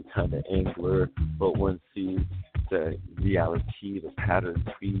know every kind of angler, but one sees the reality, the patterns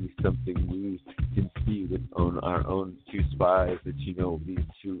be something we can see with our own two spies, that you know these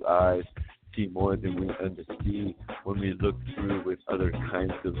two eyes see more than we understand when we look through with other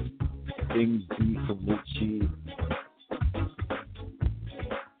kinds of things be from Lucci.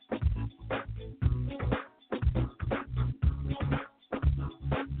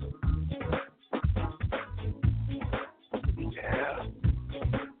 Yeah.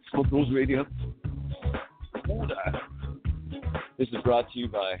 Cruz Radio. This is brought to you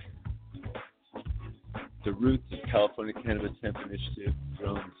by the Roots of California Cannabis Hemp Initiative,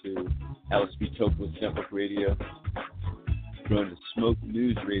 grown to LSB Tokeless Network Radio, grown to Smoke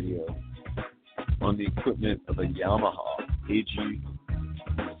News Radio, on the equipment of a Yamaha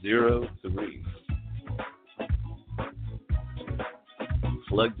AG03,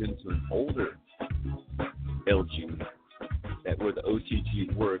 plugged into an older LG, that where the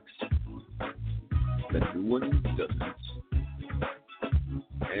OTG works, the new one doesn't.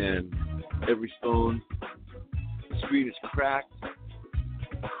 And every phone, the screen is cracked,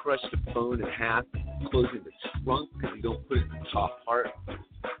 crushed the phone in half, closing the trunk because you don't put it in the top part. So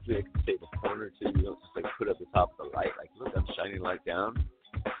you can save a corner too. You don't just like put it at the top of the light. Like, look, I'm shining light down.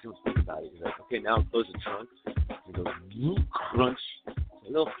 You don't think about it. You're like, okay, now I'm closing the trunk. You go, crunch. It's a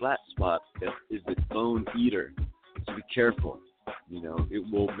little flat spot that is the phone eater. So be careful. You know, it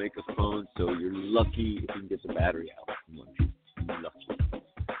will make a phone so you're lucky if you can get the battery out in one piece. You're lucky.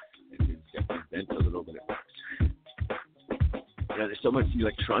 And it's definitely bent a little, but it works. Yeah, there's so much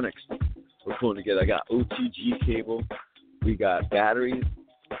electronics we're pulling together. I got OTG cable. We got batteries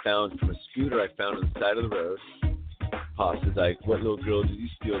found from a scooter I found on the side of the road. Pops is like, what little girl did you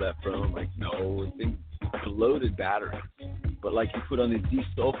steal that from? I'm like, no, it's a loaded battery. But like you put on these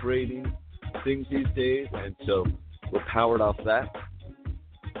desulfurating things these days, and so we're powered off that.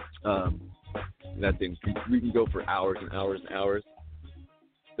 That thing, we can go for hours and hours and hours.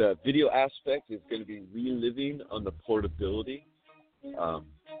 The video aspect is going to be reliving on the portability.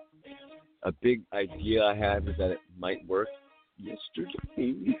 A big idea I had was that it might work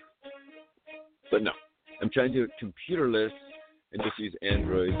yesterday. But no, I'm trying to do it computerless and just use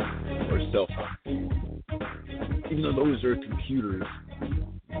Android or cell phone. Even though those are computers,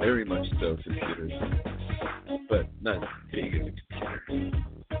 very much so computers, but not as big as a computer.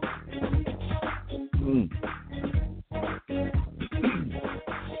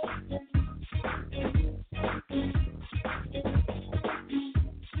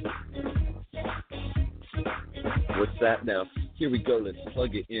 What's that now? Here we go, let's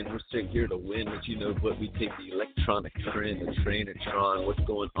plug it in. We're straight here to win, but you know what? We take the electronic trend, the train of Tron. What's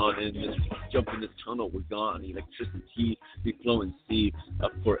going on in this? Jump in this tunnel, we're gone. Electricity, be flowing sea.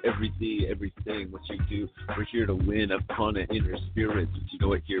 Up for every day, everything. What you do, we're here to win upon an inner spirit. But you know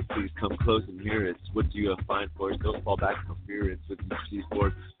what? Here, please come close and hear it. What do you find for us? Don't fall back, no fear. It's with these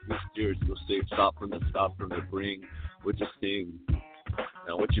board, these steers. You'll say stop from the bring. What you sing?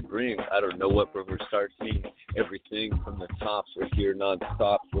 Now what you bring, I don't know what, but we're starting everything from the tops. We're here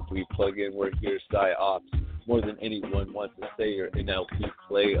non-stop. If we plug in, we're here psy-ops. More than anyone wants to say, or NLP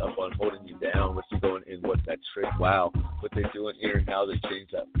play up on holding you down. What you going in, what's that trick? Wow, what they doing here and how they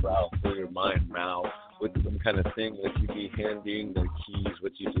change that brow. Fill your mind now with some kind of thing that you be handing the keys.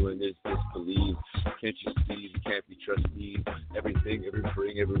 What you doing is disbelieve. Can't you see? You can't be trusting everything,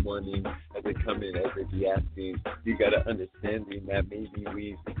 everyone in as they come in, as they be asking. You got to understanding that maybe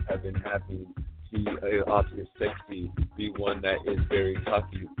we have been having be opposite sexy, be one that is very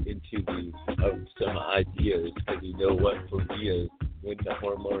cocky into the some ideas, because you know what, for me is when the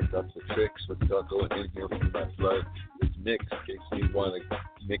hormones up the tricks, what's going in here from my blood is mixed, makes me want to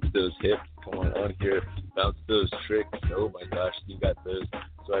mix those hips, come on here, bounce those tricks, oh my gosh, you got those,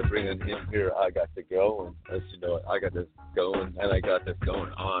 so I bring them in here, I got to go, and as you know, I got this going, and I got this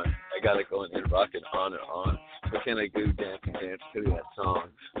going on, I got it going and rocking on and on. But can I go dance to that song?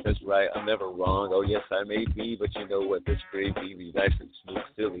 That's right, I'm never wrong. Oh yes, I may be, but you know what? This gravy be nice and smooth,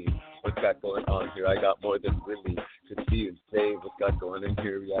 silly. What's got going on here? I got more than really to see and say. What's got going in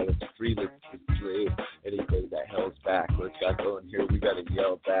here? We gotta freely display anybody that held back. What's got going here? We gotta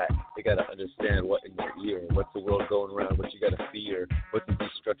yell back. They gotta understand what in their ear. What's the world going around? What you gotta fear? What's the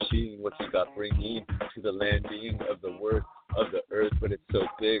destruction? What you got bringing to the landing of the worth of the earth? But it's so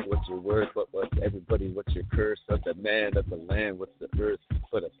big. What's your worth? What's everybody? What's your curse of the man of the land? What's the earth?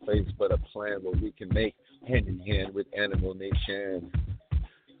 But a place, but a plan where we can make hand in hand with animal nation.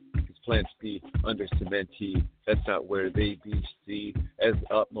 These plants be under cementy. That's not where they be. See, as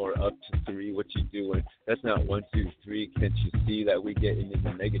up more up to 3. What you doing? That's not 1, 2, 3. Can't you see that we get into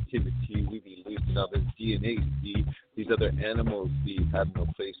negativity? We be losing all this DNA. See, these other animals have no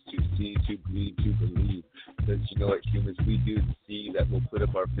place to see, to breathe, to believe. Because you know what humans we do see that we'll put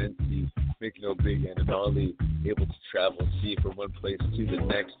up our fences, make no big anomaly, able to travel, see from one place to the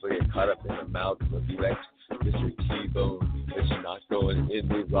next, but you're caught up in the mouth of Rex, Mr. T-Bone, that you're not going in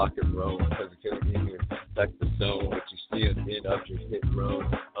the rock and roll, because it's going in here, that's the zone, what you see in up your hit road,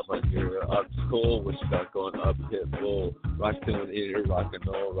 up on your obstacle, what you got going up hit full, rock doing in here, rock and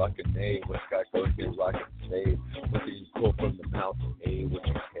roll, rock and nay, what's got going here, rock and say, what do you pull from the mouth, hey, what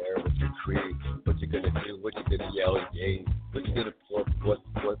you care, what you create, what you gonna do, what you gonna yell, yay, what you gonna pour, what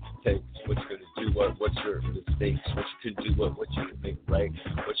it takes, what you gonna do, what's your mistakes, what you can do, what you can make right,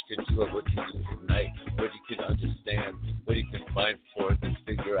 what you can do, what you can do tonight, what you can understand, what you can find forth and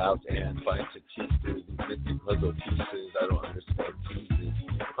figure out and find to teach through these missing puzzle pieces. I don't understand pieces.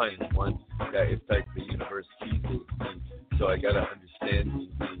 Find one that affects the universe pieces. So I gotta understand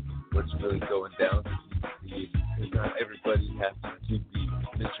what's really going down. Because not everybody has to be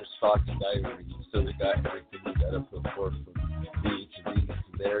Mr. Spock's diary. So they got everything we gotta put forth from B to B to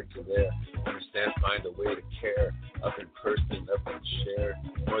there to there. Understand, find a way to care up in person, up and share.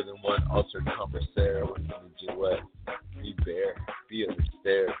 More than one altered conversaire. What can we do? What? Be bare, be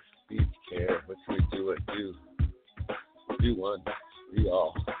understand, be care. What can we do? What do? Do one, be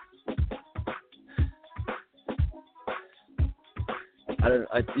all. I'm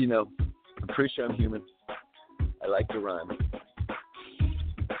pretty sure I'm human. I like to rhyme.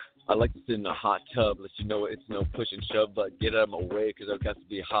 I like to sit in a hot tub, let you know it's no push and shove, but get out of my way, because I've got to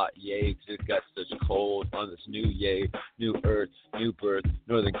be hot, yay, because it's got such cold on this new yay, new earth, new birth,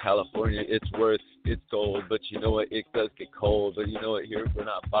 Northern California, it's worth, it's gold, but you know what, it does get cold, but you know what, here, we're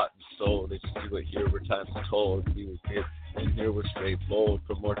not bought and sold, it's just what here, we're times told, see what's here, and here we're straight bold,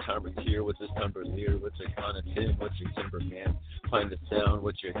 for more time we're here, with this number lear, what's your kind of tin, what's your timber man, find the sound,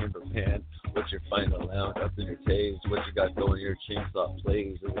 what's your timber pan, what's your final lounge, up in your taves, what you got going, your chainsaw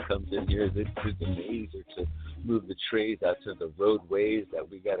plays, and it comes in here, this is the maze, or to move the trays out to the roadways that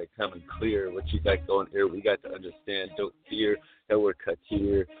we got to come and clear, what you got going here, we got to understand, don't fear, that we're cut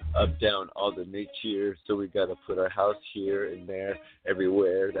here, up, down, all the nature, so we got to put our house here and there,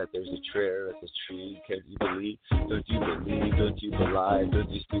 everywhere, that there's a trail, that's a tree, can't you believe, don't you believe, don't you belie, don't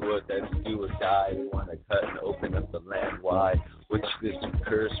you see what that's do or die, they want to cut and open up the land wide, which this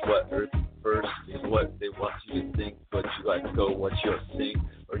curse, what earth first is what they want you to think, but you got to go, what's your thing,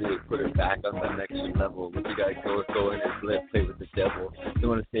 or do they put it back on the next level, but you got to go in and play with the devil, they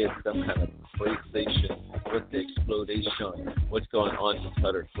want to say it's some kind of PlayStation, what's the explosion, what's going on to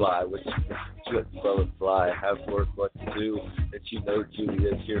butterfly, what's just butterfly, have work, what to do, they that you know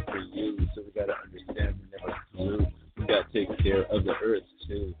Julia's here for you. So we gotta understand we never flew. We gotta take care of the earth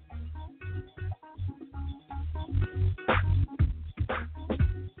too.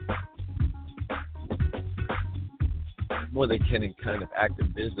 More than any kind of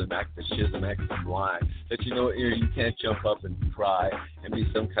activism, activism, why? That you know what, you can't jump up and cry and be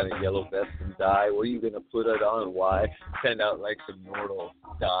some kind of yellow vest and die. What are you going to put it on? Why? Stand out like some mortal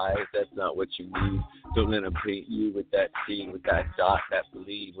die. That's not what you need. Don't let them paint you with that scene, with that dot, that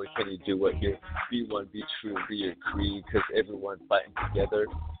bleed. What can you do? What here? Be one, be true, be your creed, because everyone fighting together.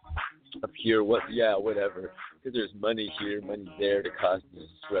 Up here, whatever. Because there's money here, money there to cause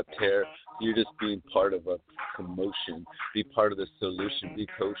disrupt hair. You're just being part of a commotion. Be part of the solution. Be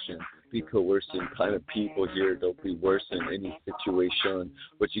coaching. Be coercing. Kind of people here. Don't be worse in any situation.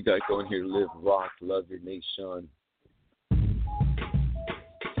 What you got going here? Live, rock, love your nation.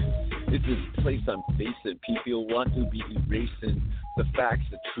 It's this place I'm facing. People want to be erasing the facts,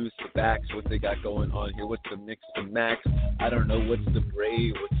 the truth, the facts, what they got going on here. What's the mix, the max? I don't know. What's the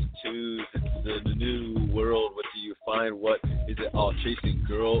brave? What's the twos? It's the new world. What do you find? What is it all chasing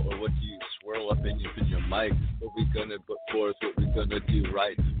girl? Or what do you swirl up in your mic? What we gonna put forth? What we gonna do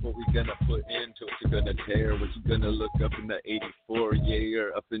right? What we gonna put into what you're gonna tear? What you gonna look up in the 84? Yeah,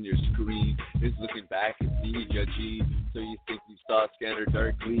 you're up in your screen. Is looking back and see judgy. So you think you saw Scanner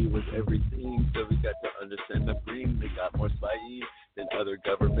Darkly with everything. So we got to understand the green. They got more spy than other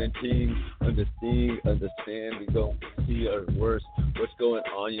government teams. Understand, we don't see our worst. What's going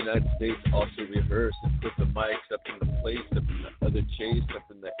on? United States also rehearse and put the mics up in the place, up in the other chase, up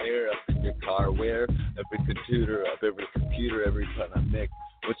in the air, up in your car, where? Every computer, every kind of mix.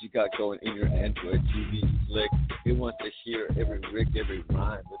 What you got going in your Android TV slick? It wants to hear every rick, every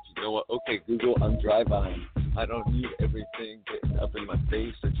rhyme. But you know what? Okay, Google, I'm drive-on. I don't need everything getting up in my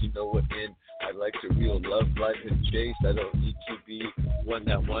face. But you know what? I like to real love, life, and chase. I don't need to be one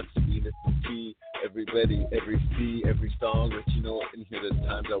that wants to be listened to. Everybody, every C, every song. But you know what? In here, there's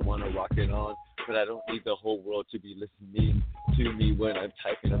times I want to rock it on. But I don't need the whole world to be listening to me when I'm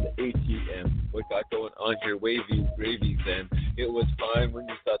typing on the ATM. What got going on here? Wavy, gravy, then. It was fine when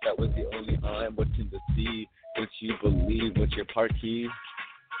you thought that was the only I'm. What's in the sea? What you believe? What's your party?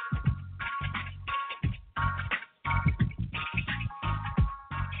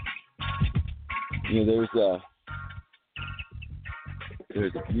 You know,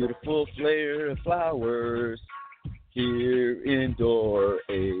 there's a beautiful flare of flowers here indoor.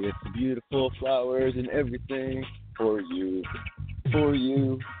 It's beautiful flowers and everything for you.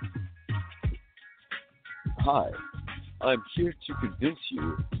 Hi, I'm here to convince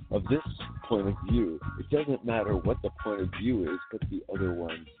you of this point of view. It doesn't matter what the point of view is, but the other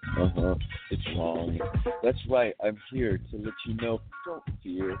one. It's wrong. That's right, I'm here to let you know, don't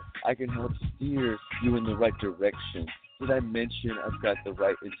fear. I can help steer you in the right direction. Did I mention I've got the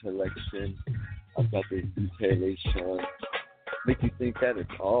right intellection? I've got the inhalation. Make you think that it's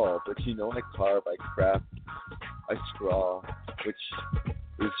all, but you know I carve, I craft, I scrawl, which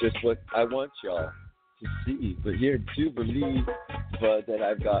is just what I want y'all to see. But here to believe that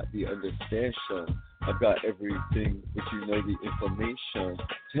I've got the understanding. I've got everything, but you know the information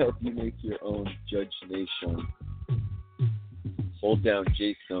to help you make your own judge-nation. Hold down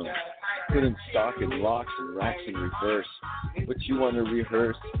Jason. Put in stock and locks and racks in reverse. What you want to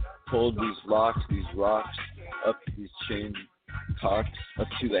rehearse? Hold these locks, these rocks, up these chain cocks, up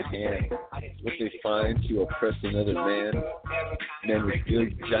to the hand. What they find to oppress another man. Man with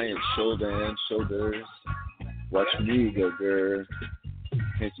big giant shoulders. Watch me go, girl.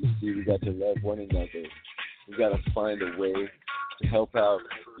 Can't you see we got to love one another? We got to find a way to help out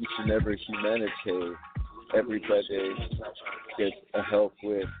each and every humanity. Everybody gets a help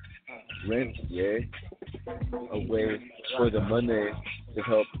with rent, yeah? A way for the money to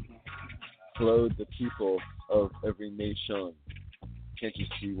help clothe the people of every nation. Can't you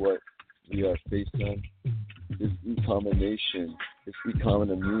see what we are facing? This e-combination, this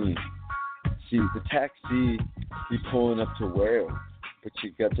economy. See, the taxi be pulling up to where? But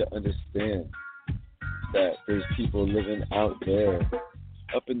you got to understand that there's people living out there,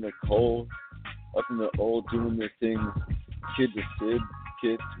 up in the cold, up in the old, doing their things, kid to sid,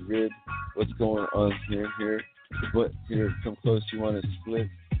 kid to rid. What's going on here? What here? Come close, you want to split?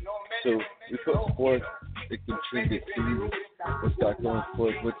 So we put forth the contribute to what's got going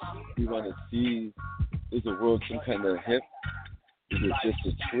forth. What we want to see is the world some kind of hip. Is it just a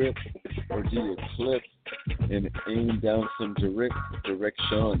trip, or do you clip and aim down some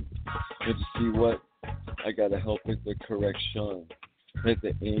direction? And to see what I gotta help with the correction. That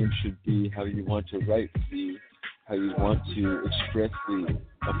the aim should be how you want to write the, how you want to express the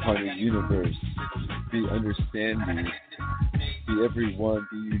upon the universe. Be understanding Be everyone,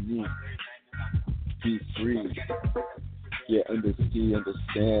 be unique, be free. Get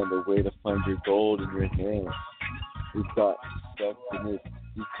understand a way to find your gold in your hand. We've got stuck in this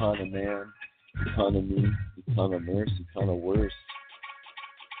economy, worse.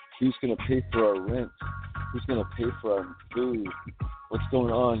 Who's gonna pay for our rent? Who's gonna pay for our food? What's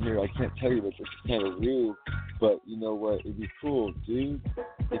going on here? I can't tell you, but this is kind of real. But you know what? It'd be cool, dude,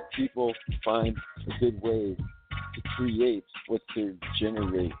 if people find a good way to create what they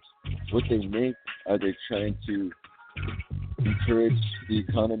generate, what they make. Are they trying to encourage the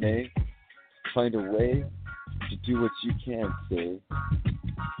economy? Find a way to do what you can say,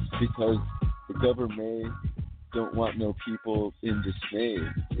 because the government don't want no people in dismay.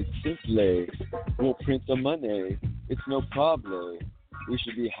 It's simply, we'll print the money. It's no problem. We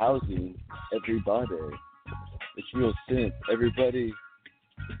should be housing everybody. It's real simple. Everybody,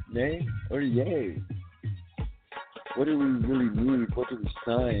 nay or yay? What do we really need? What do we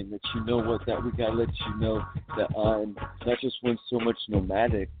sign? That you know what, that we gotta let you know that I'm not just one so much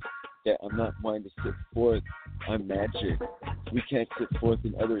nomadic, that I'm not wanting to sit forth. I'm magic. We can't sit forth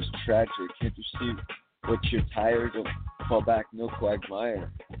in others tragic. Can't you see what you're tired? Don't fall back, no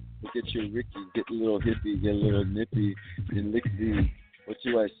quagmire. But get your Ricky, get a little hippie, get a little nippy, and lickety. What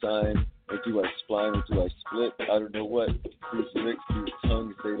do I sign? Or do I spline? Or do I split? I don't know what. These licks, these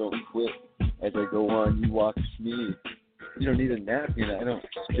tongues, they don't quit. As I go on, you watch me. You don't need a napkin. I don't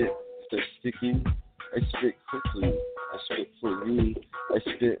spit. Start sticking. I spit quickly. I spit for you. I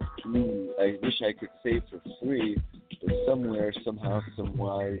spit me. I wish I could say for free, but somewhere, somehow, some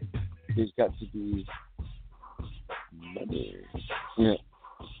why, there's got to be money. Yeah.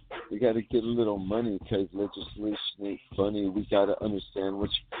 We got to get a little money, because legislation ain't funny. We got to understand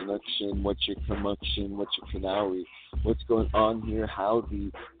what's your connection, what's your commotion, what's your canali, what's going on here, how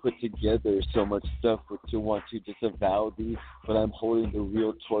we put together so much stuff what you want to disavow thee, but I'm holding the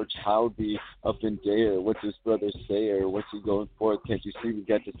real torch, how the up and dare, what's this brother sayer, what's he going for, can't you see we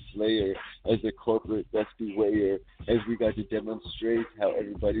got the slayer, as a corporate best beware, as we got to demonstrate how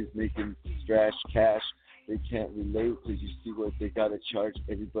everybody's making trash cash. They can't relate, because you see what they got to charge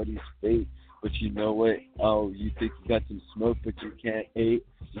everybody's fate. But you know what? Oh, you think you got some smoke, but you can't eat.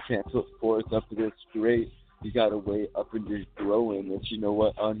 You can't put forth up to this great. You got to weigh up and you're growing. But you know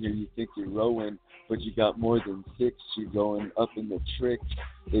what? On here you think you're rowing, but you got more than six. You're going up in the tricks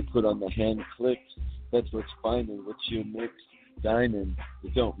they put on the hand clicks. That's what's finding. What you mix. Diamond,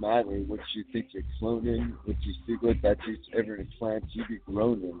 it don't matter what you think you're cloning, what you see what that's each every plant you be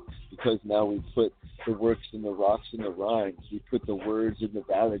groaning, because now we put the works in the rocks and the rhymes, we put the words in the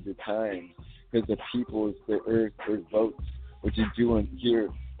ballad of time, because the people is the earth, their votes, what you're doing here,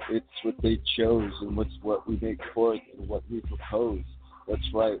 it's what they chose, and what's what we make forth and what we propose.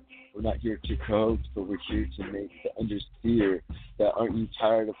 That's right, we're not here to coach, but we're here to make the understeer. That aren't you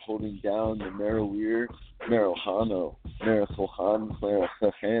tired of holding down the marijuana, marijuana,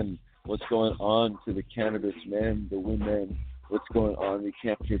 what's going on to the cannabis men, the women, what's going on? We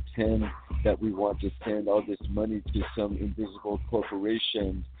can't pretend that we want to send all this money to some invisible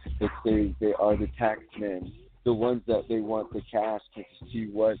corporation that say they are the tax men. The ones that they want the cash, can't you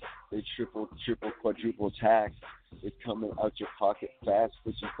see what? They triple, quadruple tax. It's coming out your pocket fast,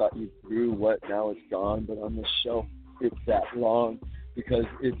 but you thought you grew what? Now it's gone, but on the shelf it's that long, because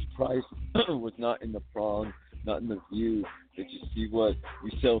its price was not in the prong, not in the view. That you see what?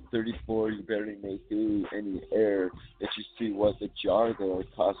 You sell 34, you barely make through any air. That you see what? The jar there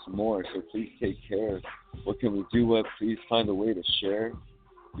costs more, so please take care. What can we do? What? Please find a way to share,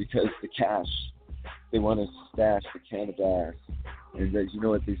 because the cash, they want to stash the cannabis, and that you know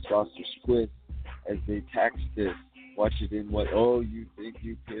what, they sauce their squid as they tax this. Watch it in what? Oh, you think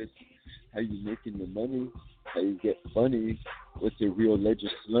you piss? How you making the money? How you get funny with the real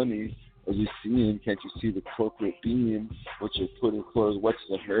legislummy? As you seeing, can't you see the corporate being? What you're putting for what's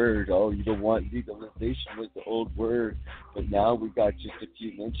the herd? Oh, you don't want legalization was the old word, but now we got just a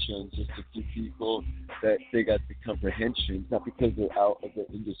few mentions, just a few people that they got the comprehension, not because they're out of the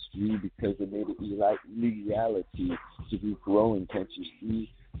industry, because they made it legality to be growing. Can't you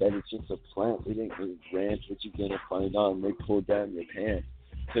see that it's just a plant? It ain't a ranch. What you gonna find on? They pull down your pants.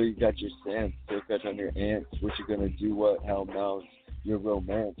 So you got your sand, still got on your ants. What you gonna do? What? How mouse? Your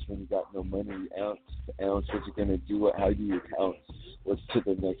romance when you got no money, ounce to ounce. What you gonna do? What? How do you count? What's to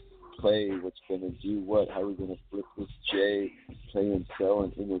the next play? What's gonna do? What? How are we gonna flip this J? Play and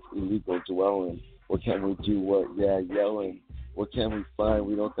selling in this illegal dwelling. What can we do? What? Yeah, yelling. What can we find?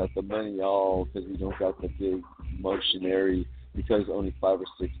 We don't got the money all, because we don't got the big motionary. Because only 5 or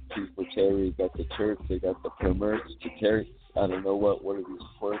 6 people Terry got the Turks, they got the permits to Terry. I don't know what are these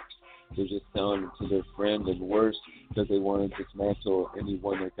quirks. They're just selling it to their friend, and worse, because they want to dismantle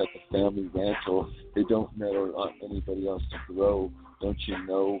anyone that got the family mantle. They don't matter on anybody else to grow. Don't you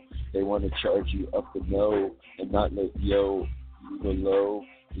know? They want to charge you up the no and not let you go low,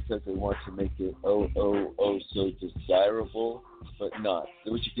 because they want to make it so desirable, but not.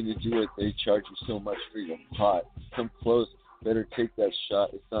 So what you can do is they charge you so much for your pot. Come close, better take that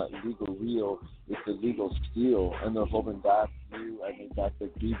shot. It's not legal real, it's illegal steal. And they're holding back you, and they got the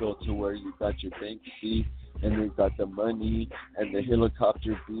beagle to where you got your bank seat, and they got the money, and the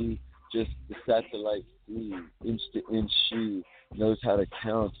helicopter B, just the satellite C, inch to inch she knows how to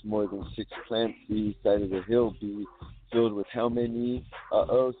count more than 6 plants B side of the hill B. Filled with how many?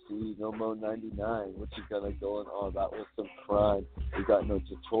 See, no more 99. What you gonna go on all about with some crime? We got no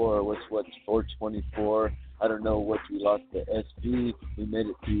tutor. What's 424? I don't know what we lost the SB. We made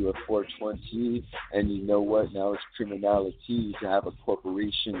it through a 420. And you know what? Now it's criminality to have a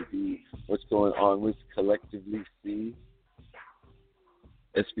corporation be. What's going on with collectively C?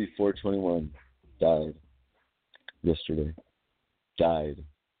 SB 421 died yesterday.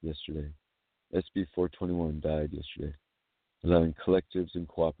 SB 421 died yesterday, allowing collectives and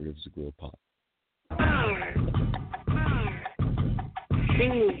cooperatives to grow pot.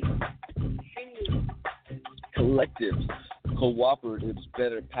 Collectives, cooperatives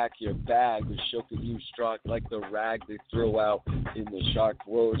better pack your bag. They're shoking you struck like the rag they throw out in the shark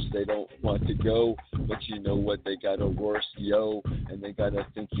roast. They don't want to go, but you know what? They got a worse and they gotta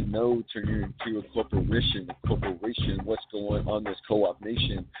think turn you into a corporation. What's going on this co-op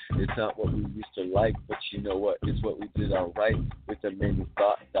nation? It's not what we used to like, but you know what? It's what we did all right with the many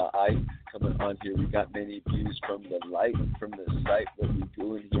thought, the eye coming on here. We got many views from the light, from the site. What we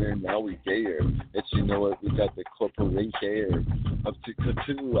doing here now? We gayer. It's you know what? We got the corporate hair up to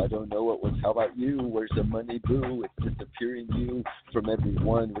Katu. I don't know what was. How about you? Where's the money, boo? It's disappearing you from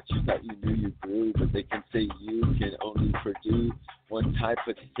everyone. What you thought you knew you grew, but they can say you can only produce one type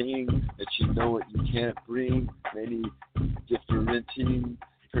of thing that you know what you can't bring. Many different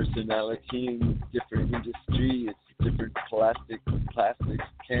personality, different industry. It's different plastics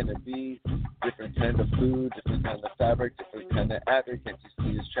can it be, different kind of food, different kind of fabric, different kind of addict. Can't you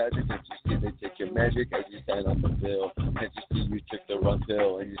see it's tragic? Can't you see they take your magic as you stand on the bill? Can't you see you took the wrong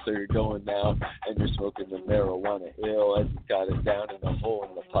pill and you so you're going now and you're smoking the marijuana ill as you got it down in the hole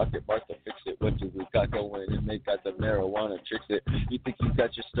in the pocket. Martha, fix it. What do we got going? And they got the marijuana tricks it. You think you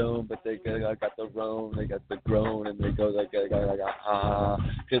got your stone, but they got the roan, they got the groan, and they go like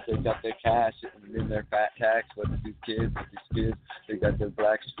because they got their cash in their fat tax. What's these kids? They got their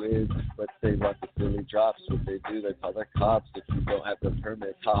black squid, but they want the silly drops. What they do, they call the cops if you don't have the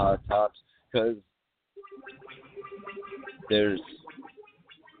permit. Tops, because there's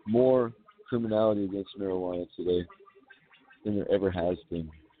more criminality against marijuana today than there ever has been.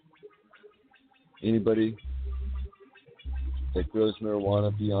 Anybody that grows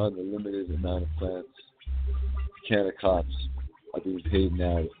marijuana beyond the limited amount of plants, Canada cops are being paid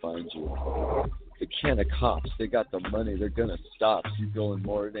now to find you. The Canada cops, they got the money, they're gonna stop. You going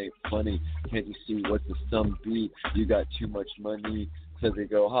more, it ain't funny. Can't you see what the sum be? You got too much money, so they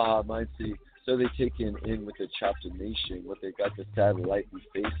go, mine see. So they take in with the chapter nation. What they got the satellite be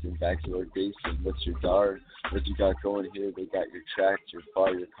facing, bachelor basin. What's your dart? What you got going here? They got your tractor,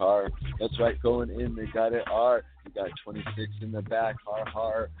 your car. That's right, going in, they got it art. You got 26 in the back,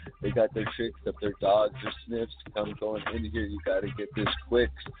 har. They got their tricks up their dogs, their sniffs. Come going in here, you gotta get this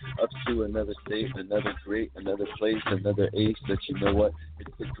quick. Up to another state, another great, another place, another ace. That you know what?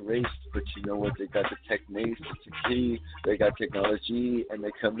 It's the grace, but you know what? They got the techniques, it's the key. They got technology, and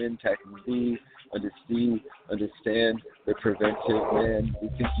they come in technically. Understand the preventive, man. We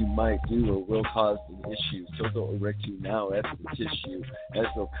think you might do or will cause an issue. So they'll erect you now as the tissue. As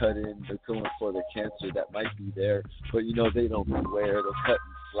they'll cut in, they're going for the cancer that might be there. But you know they don't beware. They'll cut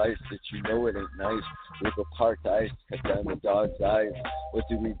and slice it. You know it ain't nice. Rip apart the ice, cut down the dog's eyes. What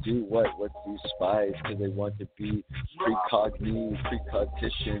do we do? What do spies? Because they want to be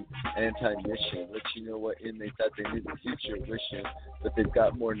precognition, anti-mission. Let you know what in they thought they knew the future wishing. But they've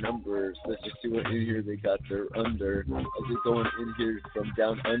got more numbers. Let's just see what in here they got their under. As they're going in here from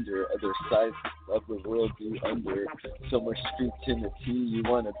down under, other sides of the world do under. So much scrutiny, you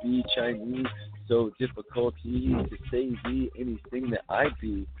want to be Chinese. So difficulty to say be anything that I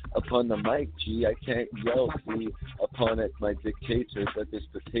be upon the mic, G. I can't yell, see, upon it my dictator, but this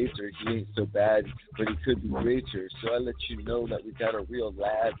potato, he ain't so bad, but he could be greater. So I let you know that we got a real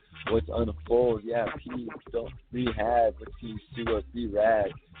lad. What's unfold, yeah, peace, don't be had, but he's to us, be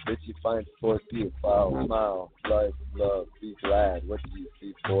rad. That you find forth, be a foul, smile, life, love, be glad. What do you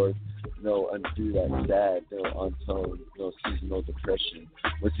see forth? No undo that sad, no untone, no seasonal depression.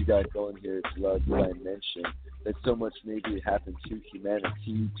 What you got going here is love that I mentioned. That so much maybe happened to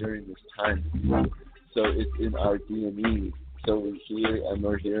humanity during this time. So it's in our DNA. So we're here and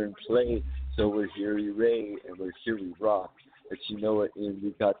we're here and play. So we're here we ray and we're here we rock. But you know what? And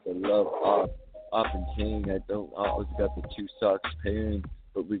we got the love off and tang. I don't always got the two socks pairing,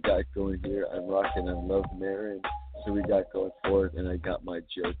 but we got going here. I'm rocking and love marrying. So we got going forth, and I got my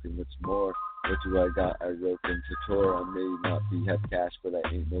joke. And what's more, what do I got? I rope and couture. I may not have cash, but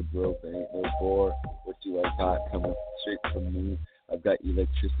I ain't no broke. I ain't no bore. What do I got coming straight from me? I've got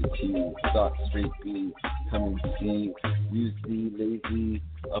electricity, thought straight B, come and see, use the lazy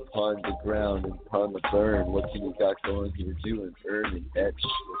upon the ground and upon the burn. What can you got going here? Doing earn and etch.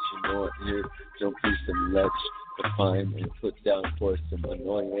 What you know it here? Don't be some lech. Define and put down for some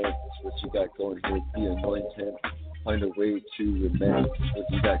annoyance. What you got going here? Be anointed. Find a way to romance. What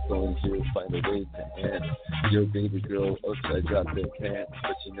you got going here? Find a way to end. Yo, baby girl, oops, I dropped their pants.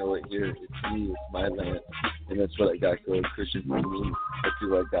 But you know it here? It's me, it's my land. And that's what I got going, Christian for me. What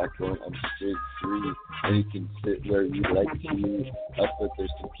do I got going? I'm straight free. And you can sit where you like to. Up, but there's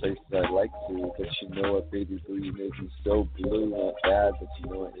some places I like to. But you know what, baby blue, you make me so blue. Not bad, but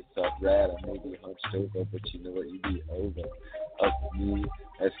you know what, it's all rad. I may be hunched over, but you know what, you be over. Up me,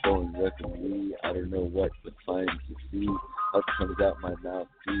 that's going referee. I don't know what to find to see. Up comes out my mouth,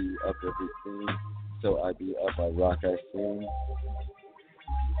 be up everything. So I be up, I rock, I sing.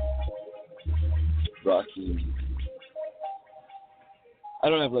 Rocky. I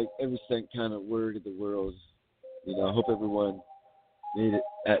don't have like every kind of word of the world. You know, I hope everyone made it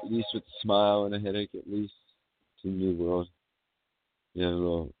at least with a smile and a headache at least to the new world. You know, a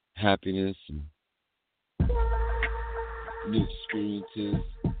little happiness and new experiences,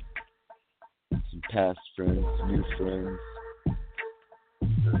 some past friends, new friends,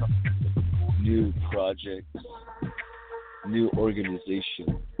 new projects, new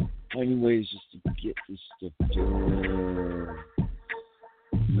organization. Finding ways just to get this stuff done.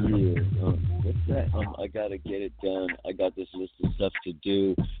 Yeah, what's that? I gotta get it done. I got this list of stuff to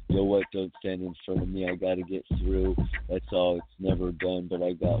do. Yo, what? Don't stand in front of me. I gotta get through. That's all. It's never done, but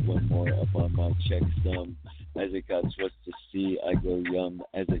I got one more up on my check sum. As it got what's to see, I go yum.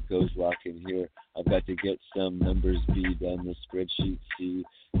 As it goes rocking here, I've got to get some numbers be down the spreadsheet. See,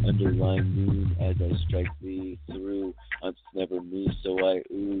 underline moon as I strike thee through. It's never me, so I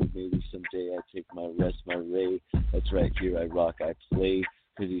ooh. Maybe someday I take my rest, my ray. That's right here. I rock, I play.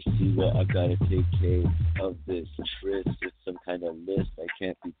 Cause you see what I've got to take care of this tryst. It's some kind of list. I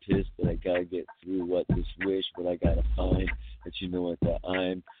can't be pissed that I gotta get through what this wish, but I gotta find that you know what that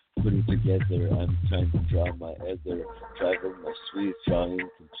I'm putting together. I'm trying to draw my ether, driving my sweet, drawing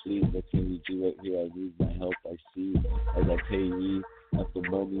complete. What can we do out here? I need my help. I see as I pay ye up the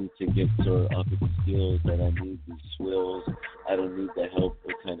money to get sore up the skills that I need these swills. I don't need the help.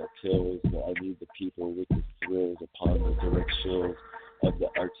 What kind of pills? But I need the people with the thrills upon the direct chills of the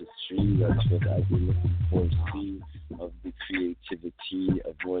artistry. That's what I've been looking for. See of the creativity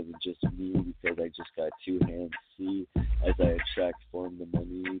of more than just me, because I just got two hands. See as I attract form the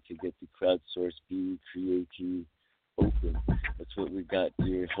money to get the crowdsource be creative open. That's what we got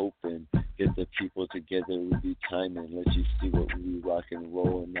here, hoping get the people together. We be timing. Let you see what we rock and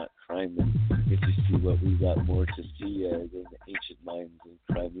roll and not criming. Get you see what we got more to see than the ancient minds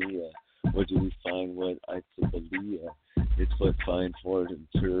in Crimea. Where do we find what I believe? It's what fine for and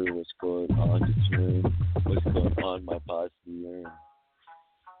tour. What's going on to turn? What's going on, my boss, the earn?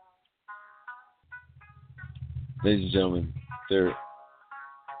 Ladies and gentlemen, there's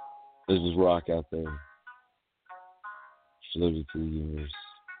this rock out there, floating through the universe.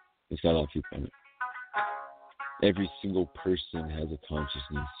 It's got a lot of people on it. Every single person has a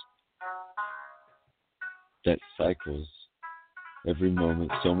consciousness that cycles every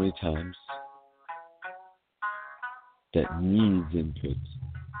moment so many times, that needs input,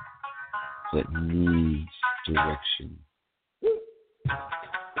 that needs direction.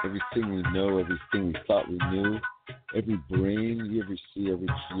 Everything we know, everything we thought we knew, every brain you ever see, every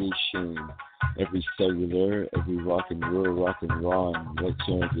creation, every cellular, every rock and roll, rock and roll. What's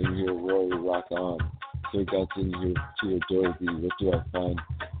on in here, roll, rock on. So I got in here to adore thee. What do I find?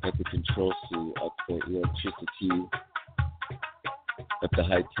 At the control C, up the electricity, up the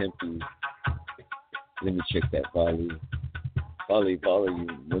high tempi. Let me check that volume.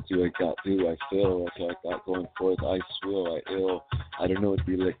 Volume. What do I got? Do I feel? What do I got going forth? I swill, I ill. I don't know what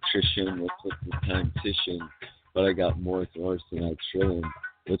the electrician, what's with the time-tician, but I got more horse than I trillin'.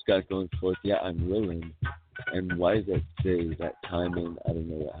 What's got going forth? Yeah, I'm willing. And why does that say that time in? I don't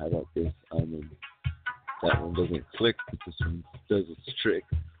know. How about this? I'm in. That one doesn't click, but this one does its trick.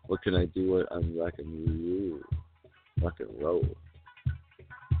 What can I do? What I'm rock and roll.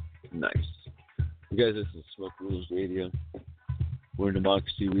 Nice. You guys, this is Smoke Rules Radio. We're in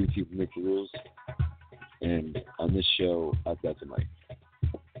democracy. We people make the rules. And on this show, I've got the mic.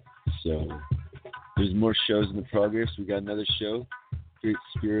 So there's more shows in the progress. We got another show, Great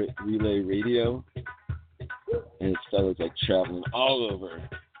Spirit Relay Radio. And it's fellas like traveling all over,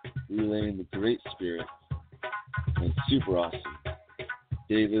 relaying the Great Spirit. And it's super awesome.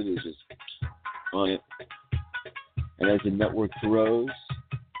 David is just on it. And as the network grows,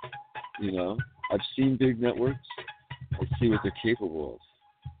 you know, I've seen big networks. I see what they're capable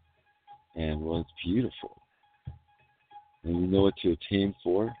of. And, well, it's beautiful. And you know what to attain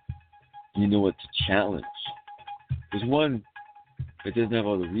for. You know what to challenge. There's one that doesn't have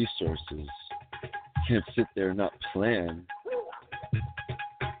all the resources. Can't sit there and not plan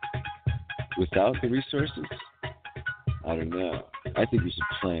without the resources. I don't know. I think we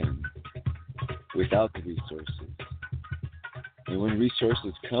should plan without the resources. And when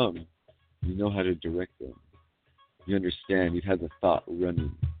resources come, you know how to direct them. You understand. You've had the thought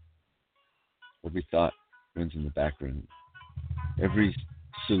running. Every thought runs in the background. Every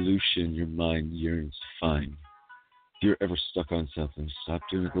solution your mind yearns to find. If you're ever stuck on something, stop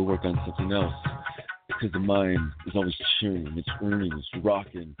doing it. Go work on something else. Because the mind is always churning. It's earning. It's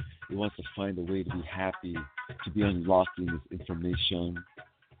rocking. It wants to find a way to be happy, to be unlocking this information.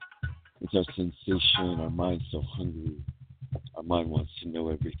 It's our sensation. Our mind's so hungry. Our mind wants to know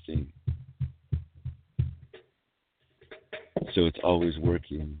everything. So it's always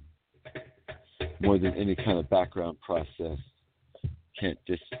working. More than any kind of background process. Can't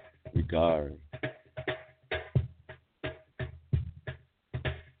disregard.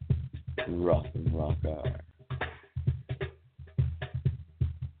 Rock and rock are.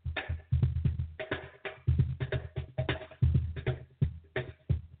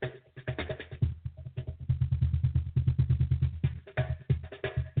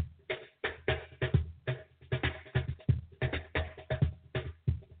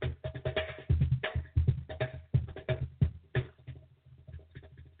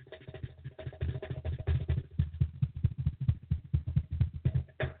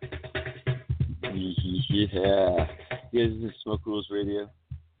 Yeah. Yeah, this is Smoke Rules Radio.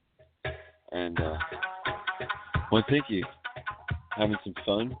 And, well, thank you. Having some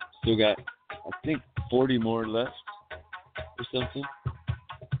fun. Still got, I think, 40 more left or something.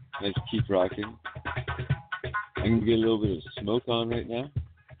 Let's keep rocking. I'm going to get a little bit of smoke on right now.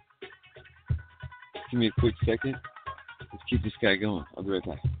 Give me a quick second. Let's keep this guy going. I'll be right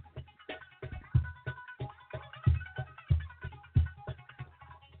back.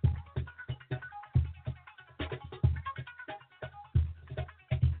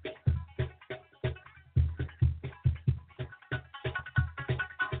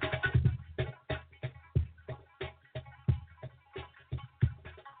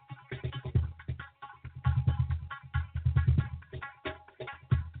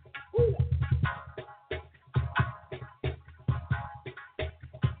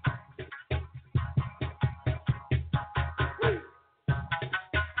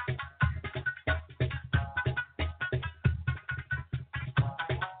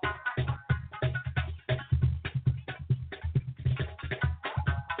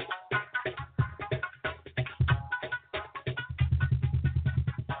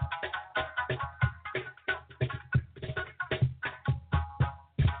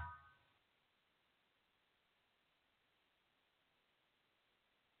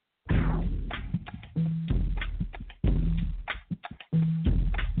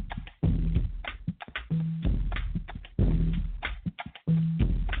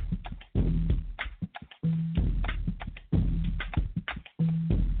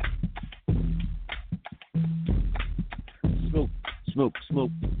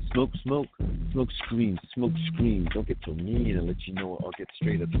 Smoke scream, smoke scream. Don't get so mean and let you know I'll get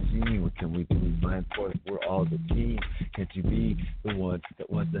straight up seen. What can we do? We find forth, we're all the team. Can't you be the one that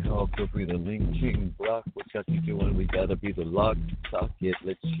wants to help? Go be the link, king, block. What got you doing? We gotta be the lock, socket.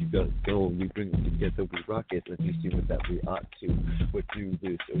 Let you go. We bring it together, we rock it. Let me see what that we ought to. What do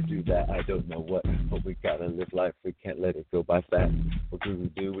this or do that? I don't know what, but we gotta live life. We can't let it go by fast. What do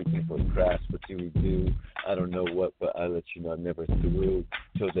we do? We think we're crass. What do we do? I don't know what, but I let you know I'm never through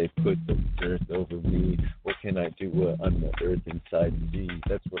till they put the earth over me. What can I do? What I'm the earth inside me.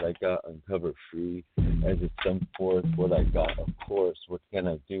 That's what I got, uncover free. As it come forth, what I got, of course. What can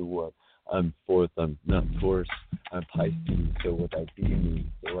I do? What I'm fourth, I'm not coarse. I'm Pisces, so what I be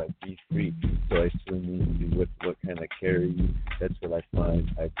me, so I be free, so I swim easy. What can I carry you? That's what I find.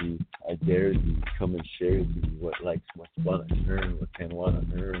 I dare thee, come and share thee. What likes must wanna turn, what can wanna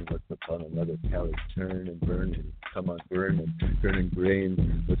earn? What's upon another calorie turn and burning? Come on, burning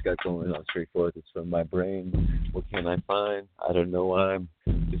grain. What's got going on straight forth? It's from my brain. What can I find? I don't know. I'm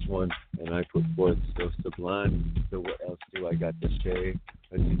just one, and I put forth so sublime. So what else do I got to say?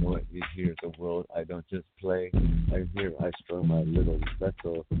 As you know it, you hear the world. I don't just play. I'm here. I strum my little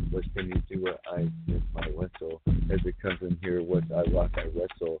vessel. What can you do? I miss my whistle. As it comes in here, what I rock, I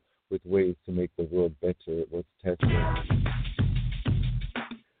wrestle with ways to make the world better. What's Tesla?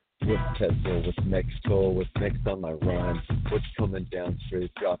 What's Tesla? What's next toll? What's next on my rhyme? What's coming down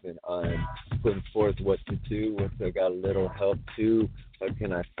straight, dropping? I'm putting forth what to do. What's I got a little help too? What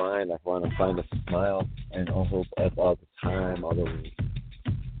can I find? I want to find a smile and I'll hope up all the time, all the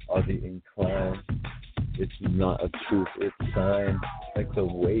incline. It's not a truth, it's sign. Like the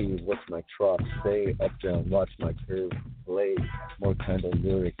wave, what's my trough say? Up, down, watch my curve play. More kind of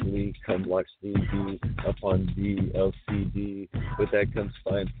lyrically, come watch CD up on the LCD. But that comes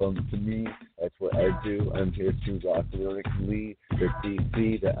fine fun to me. That's what I do. I'm here to rock lyrically. The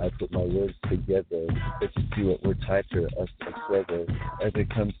DC that I put my words together. Let's just do it. We're tied to us together. As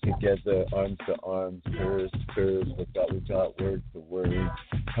it comes together, arms to arms, curves to curves. We got word to word.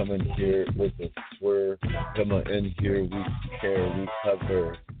 Coming here with a swerve. Come on in here, we care, we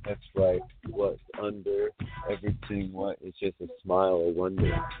cover. That's right, what's under everything, what is just a smile or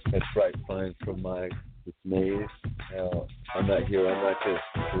wonder. That's right, fine from my dismay. I'm not here, I'm not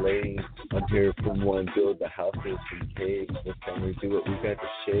just playing. I'm here from one, build the houses from caves. What can we do? It we got to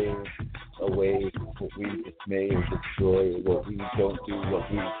shave away what we dismay or destroy. What we don't do,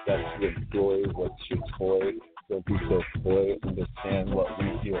 what we got to enjoy. What's your toy? Don't be so coy, understand what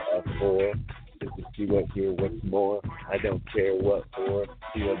we here are for. Just to see what here, what's more. I don't care what for.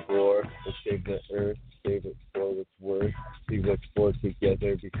 See a bore, or save the earth, save it for what's worth. See what's for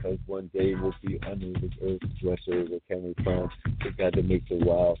together, because one day we'll be under this earth's dresser. What can we find? We got to make the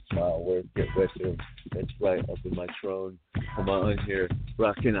wild smile worth, get wetter. That's right, up in my throne. Come on here,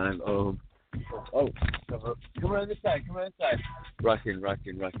 rockin' I'm Oh, come around this side, Rockin',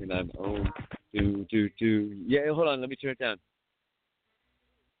 I'm do. Yeah, hold on, let me turn it down.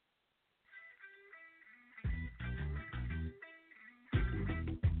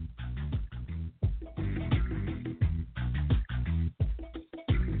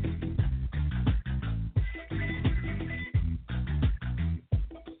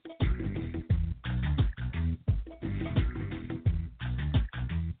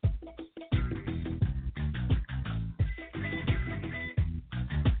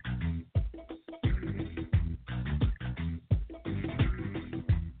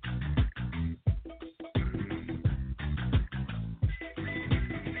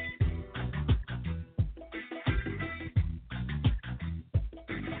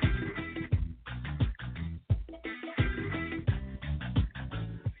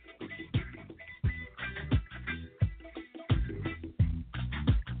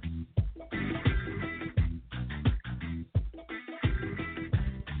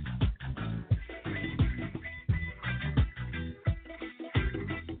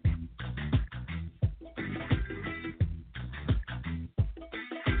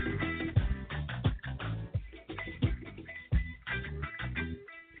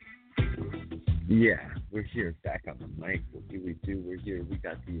 Yeah, we're here back on the mic. What do? We're here. We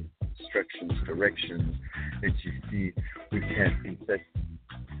got the instructions, directions that you see. We can't infest,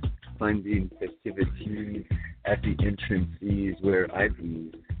 finding festivities at the entrances where I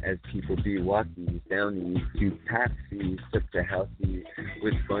be, as people be walking down to Patsies, up to Housey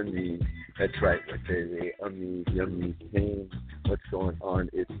with fundies. That's right, what they ummies, yummies, pain. What's going on?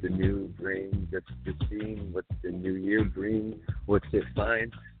 It's the new brain that's the scene. What's the new year bring? What's it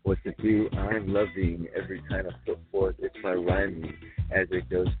find? What's it do? I'm loving every time I put forth. It's my rhyming as it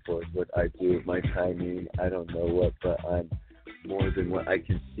goes forth. What I do, my timing. I don't know what, but I'm more than what I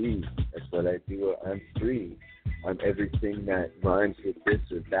can see. That's what I do. I'm free. I'm everything that rhymes with this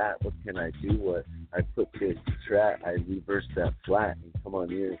or that. What can I do? What I put this track, I reverse that flat. And come on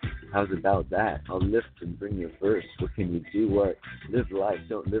here, how's about that? I'll lift and bring you a verse. What can you do? What? Live life,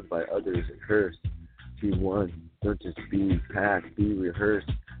 don't live by others. A curse. Be one, don't just be past, be rehearsed.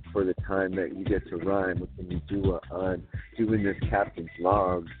 For the time that you get to rhyme, what can you do? What I'm doing this captain's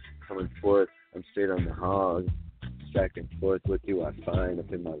log, coming forth, I'm straight on the hog, back and forth, what do I find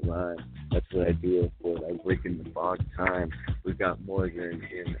up in my rhyme? That's what I do it for, I break in the fog time. We got more than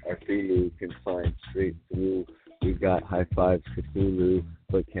in our failure can find straight through. We got high fives Cthulhu,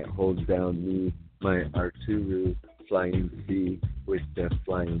 but can't hold down me. My Arturu flying C with the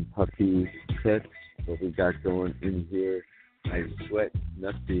flying puppy sets. What we got going in here, I sweat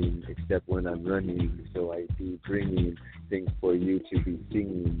nothing except when I'm running, so I be bringing things for you to be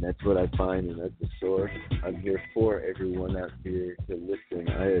singing. That's what I find, and that's the source. I'm here for everyone out here to listen.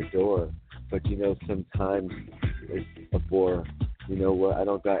 I adore, but sometimes it's a bore. You know what? I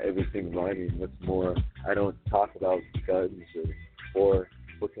don't got everything rhyming. What's more, I don't talk about guns or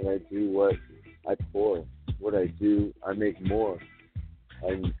what can I do? What I pour. What I do, I make more.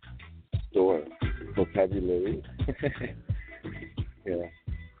 I store vocabulary.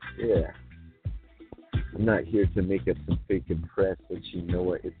 Yeah. I'm not here to make up some fake impress, but you know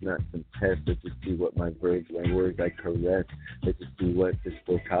what? It's not some test. Let's just see what my words I caress. Let's just see what this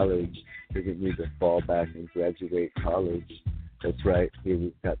full college doesn't need to fall back and graduate college. That's right. Here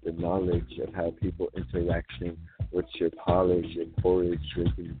we've got the knowledge of how people interaction. What's your polish, your porridge,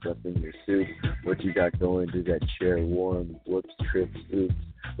 drinking stuff in your soup? What you got going? Does that chair warm? Whoops, trips, oops.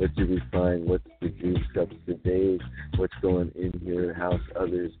 What do we find? What's the juice cups today? What's going in here? House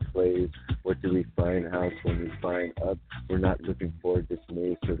others plays. What do we find? House when we find up. We're not looking for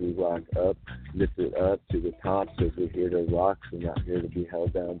dismay, so we rock up, lift it up to the top. So we're here to rock. We're not here to be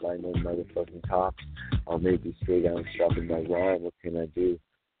held down by no motherfucking cops. I'll make you straight out shopping my rhyme. What can I do?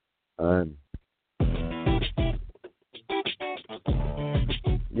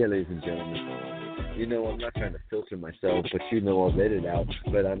 Yeah, ladies and gentlemen, I'm not trying to filter myself, but I'll let it out.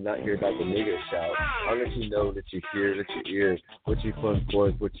 But I'm not here about the nigger shout. I'll let you know that you hear, that you hear, what you fun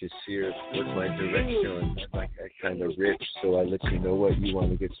forth, what you sear, what's my direction. I'm like kind of rich, so I let you know what you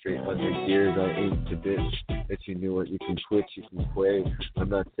want to get straight on your gears. I ain't to bitch. That you knew what you can quit, you can quay. I'm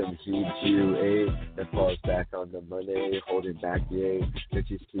not some huge Jew, that falls back on the money, holding back, yay. That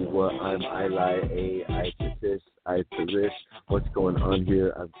you see what I lie, I persist, I perish. What's going on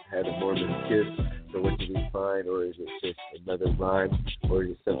here? I've had a Mormon kiss. So what do we find, or is it just another rhyme, or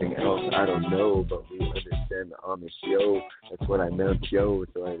is it something else? I don't know, but we understand the Amish, yo. That's what I meant, yo.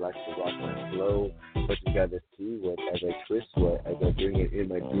 So I like to rock my flow. But you gotta see what, as I twist what, as I bring it in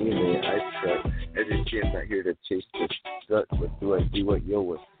my DNA, I trust. As you see, I'm not here to chase the strut. What do I do? What, yo,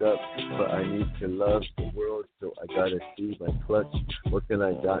 what's up? But I need to love the world, so I gotta see my clutch. What can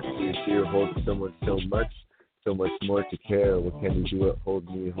I got to here? Hold someone so much more to care. What can we do? It hold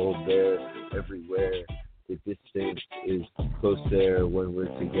me, hold there, everywhere. The distance is close there when we're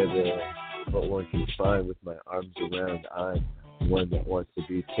together, but one can find with my arms around. I'm one that wants to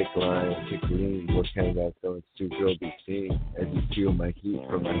be tickling. What kind of going to girl be seen? As you feel my heat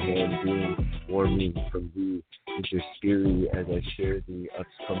from my hand being warming from thee. It's your spirit as I share thee. Up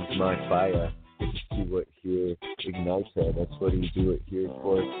comes my fire. It's see what here ignites her. That's what you do it here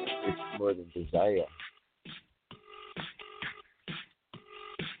for. It's more than desire.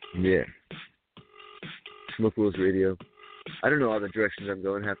 Yeah. Smoke Rules Radio. I don't know all the directions I'm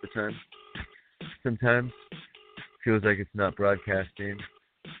going half the time. Sometimes feels like it's not broadcasting.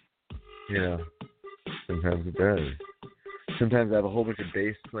 Sometimes it does. Sometimes I have a whole bunch of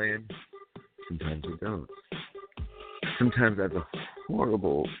bass playing. Sometimes I don't. Sometimes I have a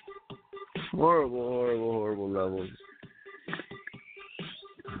horrible levels.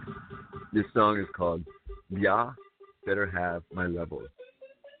 This song is called Ya Better Have My Level.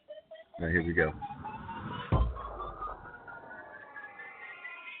 Now here we go.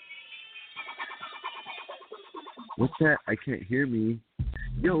 What's that? I can't hear me.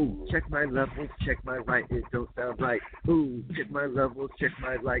 Yo, check my levels, check my right, it don't sound right. Ooh, check my levels, check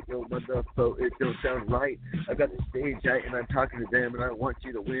my light, yo, motherfucker, it don't sound right. I got the stage right, and I'm talking to them, and I want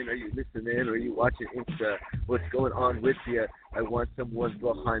you to win. Are you listening, or are you watching Insta? What's going on with you? I want someone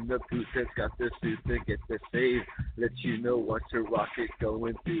behind the booth that's got the suit to get the save. Let you know what's a rocket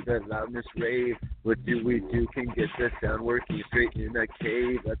going through the loudness rave. What do we do? Can get the sound working straight in a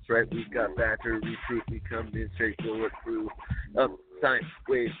cave. That's right, we got battery proof. We come in straight bulletproof. Up, sine,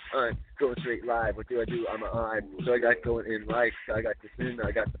 wave, I'm going straight live. What do? I'm on. So I got going in right. I got to sin.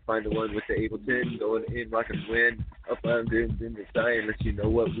 I got to find the one with the Ableton. Going in, rock and win. Up, I'm in the sign. Let you know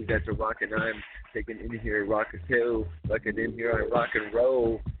what we got to rock, and I'm taking in here, rock and hill. Like it in here, I rock and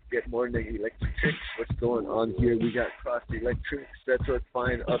roll. Get more than electric tricks. What's going on here? We got cross electrics. That's what's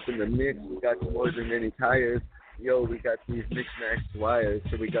fine up in the mix. We got more than any tires. Yo, we got these mixed-matched wires,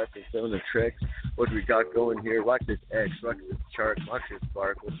 so we got the zone of tricks. What do we got going here? Watch this X, watch this chart, watch this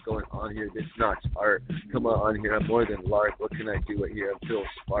spark. What's going on here? This notch art. Come on here, I'm more than lark. What can I do here? I'm Phil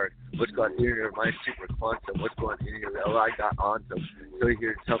Spark. What's going in here? My super quantum. What's going in here? Oh, I got onto. So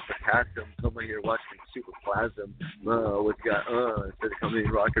here, tough potassium. Come on here, watch me super plasm. What you got? Instead of coming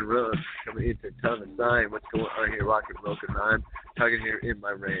in rock and run, coming into ton of sign. What's going on here? Rock and broken rhyme. Talking here in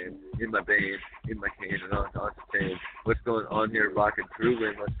my rain, in my vein, in my cane, and on the chain. What's going on here? Rockin'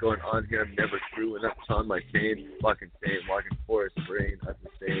 crewing. What's going on here? I'm never screwing up on my cane. Walking same, walking forest, brain, I'm the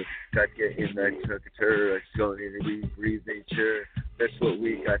same. Got to get in that trucker, it's going in and we breathe nature. That's what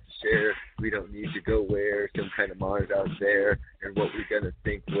we got to share. We don't need to go where some kind of Mars out there. And what we gonna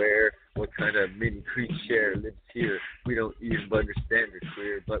think where? What kind of mini creature lives here? We don't even understand it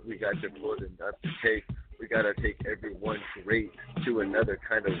clear, but we got to more than enough to take. We gotta take everyone great to another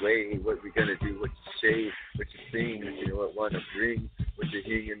kind of way. What we gonna do? What you shade? What you sing? You know what wanna bring? What you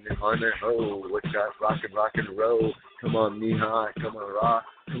hanging on the hoe? What you got rock and roll? Come on, Mija, come on, rock,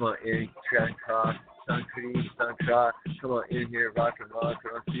 come on, in, track, cross. Sun cream, sun shot, come on in here, rock and roll,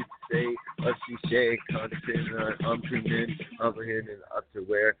 come on, see say, up she shake, condescending, I'm tuning, I'm in and up to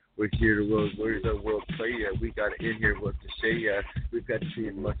where we're here to world, where's the world play ya? We got it in here, what to say ya? We've got to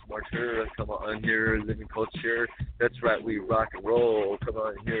see much more sure, come on here, living culture, that's right, we rock and roll, come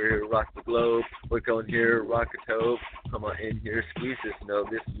on here, rock the globe, we're going here, rock a toe, come on in here, squeeze this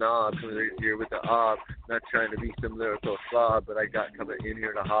knob, coming in here with the ob, not trying to be some lyrical slob, but I got coming in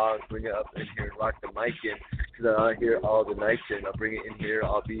here to hog, bring it up in here and rock the mic in, cause I hear all the nights in, I'll bring it in here,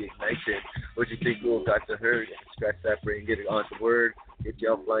 I'll be ignited, what you think, oh, got to hurt, scratch that brain, get it on the word, get you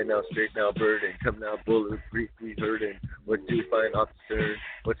offline now, straight now, burden, come now, bullet, briefly hurting, what do we find off the stern,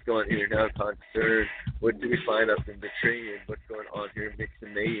 what's going here now, concern, what do we find up in the train, what's going on here,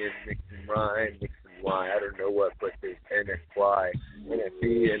 mixing May and mixing rhyme, mixing Y, I don't know what, but there's NFY,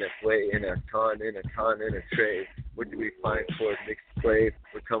 NFB, NFWay, NFCon, and a tray. What do we find for mixed play?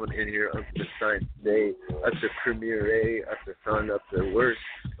 We're coming in here up to science day, up to premiere A, up to sun, up to worst.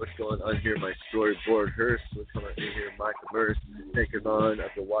 What's going on here? My storyboard hearse. We're coming in here, my commerce. Take it on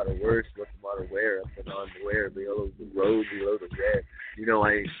up the water worst. What's the water where? Up and on where? Below the road, below the red. You know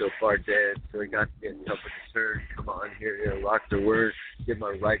I ain't so far dead, so I got to get tough and concerned. Come on here, rock the word. Get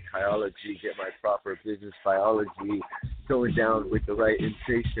my right biology, get my proper business biology. Going down with the right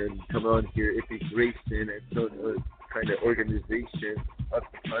inflation. Come on here, it be gracing and so kind of organization up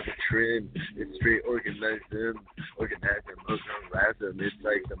on the trend. It's straight organism, it's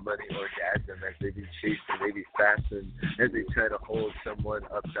like the money orgasm as they be chasing, they be fastened, as they try to hold someone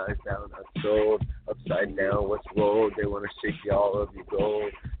upside down, upsold, upside down, what's rolled, they want to shake y'all of your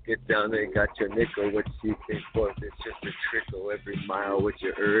gold, get down there, got your nickel, what you think forth, it's just a trickle every mile with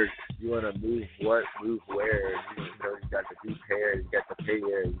your urge, you want to move what, move where, you know, you got the repair, you got the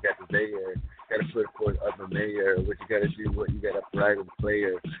payer, you got the there, got to put forth up a mayor, what you got to do, what you got to ride with the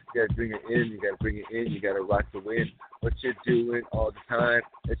player, you got to bring it in, you got to rock the wind, what you're doing all the time,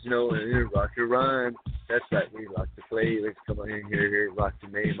 that you know, and rock your rhyme, that's right, we rock the play, let's come on in here, rock the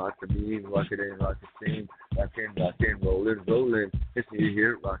name, rock the meme, rock it in, rock the scene, rock in, rolling, it's me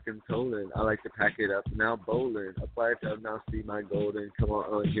here, rockin' tolling, I like to pack it up, now bowling, apply it up, now see my golden, come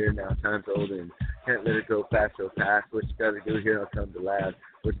on here, now time's olden, can't let it go fast so fast, what you gotta do here, I'll come to last,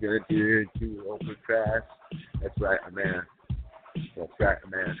 what you gonna do here, to open crash, that's right, a man,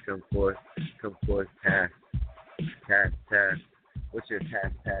 come forth, task, what's your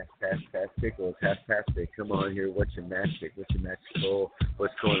task, tickle, tastic, come on here, what's your magic goal,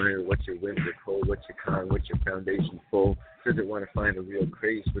 what's going on here, what's your whimsical, what's your con, what's your foundation full, does it want to find a real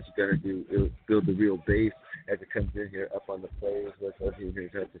craze, what you gonna do, build the real base, as it comes in here, up on the players, what's up in here,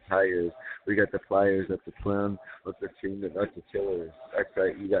 got the tires, we got the flyers, up the clown, up the team, up the killers, that's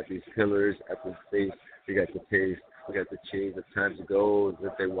right, you got these pillars, up in space, we got the taste, we got the cheese of times of gold,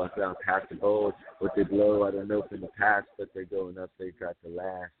 that they walk down past the gold, what they blow, I don't know from the past, but they're going up, they got the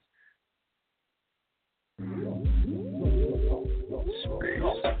last.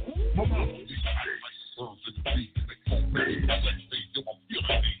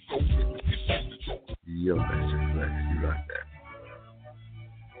 Yo, that's just flex, you got that.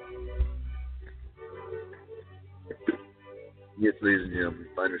 Yes, ladies and gentlemen, we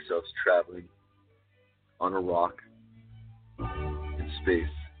find ourselves traveling on a rock in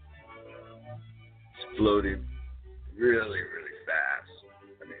space. It's floating really, really fast.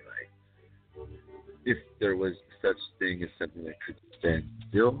 I mean, like, if there was such thing as something that could stand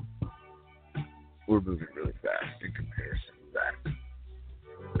still, we're moving really fast in comparison to that.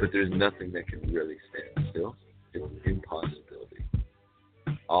 But there's nothing that can really stand still. It's an impossibility.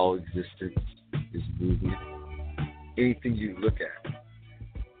 All existence is moving anything you look at,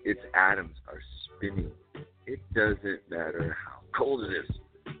 its atoms are spinning. It doesn't matter how cold it is.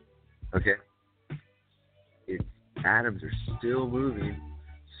 Okay? Its atoms are still moving,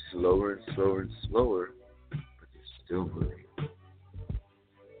 slower and slower and slower, but they're still moving.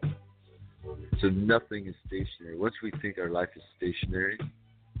 So nothing is stationary. Once we think our life is stationary,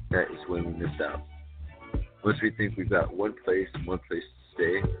 that is when we miss out. Once we think we've got one place and one place to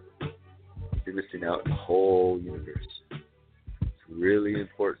stay, you're missing out on the whole universe. It's really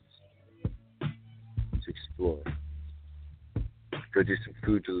important to explore. Go do some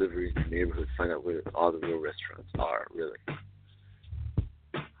food delivery in your neighborhood. Find out where all the real restaurants are, really.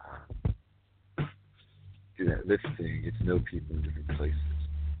 Do that lift thing. Get to know people in different places.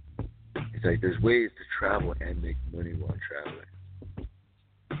 It's like there's ways to travel and make money while traveling.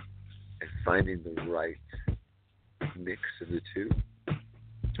 And finding the right mix of the two.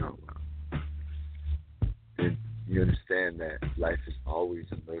 Oh, wow. And you understand that life is always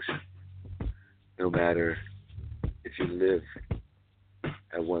in motion. No matter if you live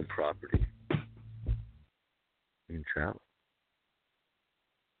at one property, you can travel.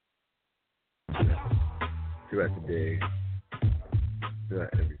 Throughout the day, throughout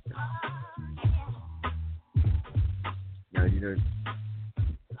everything. Now, you know,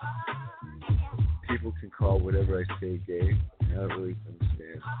 people can call whatever I say gay. I don't really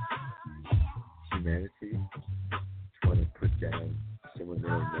understand humanity. Trying to put down someone they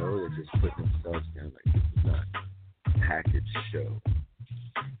don't know. They're just putting themselves down like this is not a package show.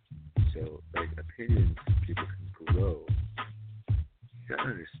 So, like, opinions people can grow. You gotta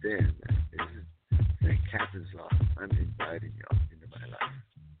understand that. It's like Captain's Law. I'm inviting y'all into my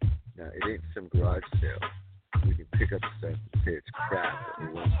life. Now, it ain't some garage sale. We can pick up stuff and say it's crap that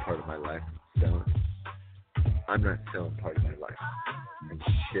was once part of my life and selling it. I'm not selling part of my life. I'm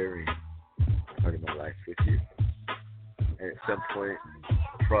sharing part of my life with you. And at some point,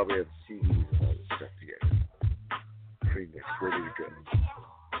 probably have CDs and all this stuff together. Pre-mixed, ready to go.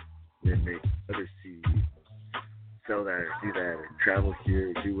 Then make other CDs. Sell that or do that or travel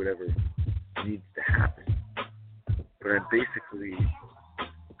here or do whatever needs to happen. But I'm a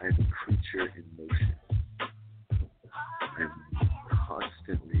creature in motion. I'm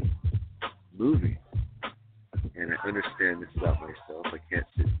constantly moving. And I understand this about myself. I can't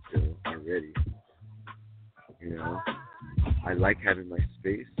sit still already. You know? I like having my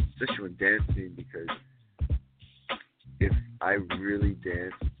space, especially when dancing, because if I really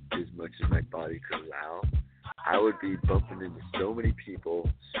danced as much as my body could allow, I would be bumping into so many people,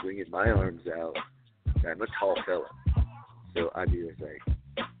 swinging my arms out. I'm a tall fella. So I'd be like,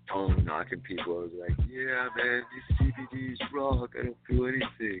 tongue knocking people. I was like, yeah, man, these CBDs rock. I don't feel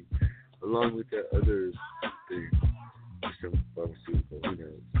anything. Along with the other thing, some pharmaceutical, you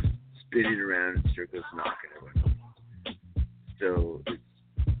know, spinning around in circles, knocking everyone. So it's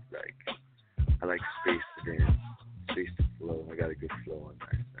like, I like space to dance, space to flow. I got a good flow on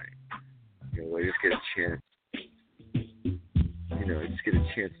last night. You know, I just get a chance. I just get a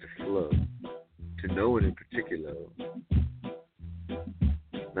chance to flow, to no one in particular.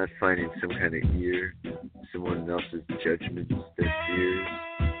 Not finding some kind of ear, someone else's judgments, their fears.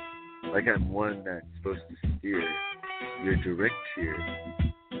 Like I'm one that's supposed to steer your direct cheer.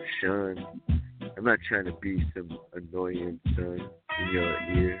 Shun. I'm not trying to be some annoying son in your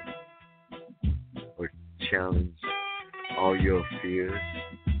ear or challenge all your fears,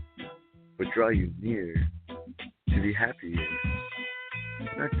 but draw you near to be happy here,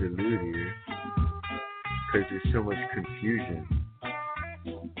 not delude here, because there's so much confusion.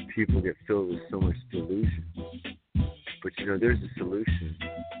 People get filled with so much delusion. But there's a solution.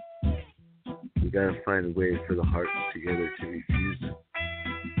 We gotta find a way for the hearts together to be fused.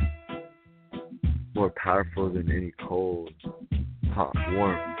 More powerful than any cold, hot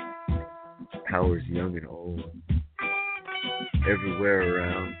warmth. Powers young and old. Everywhere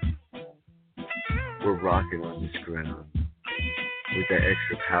around, we're rocking on this ground. With that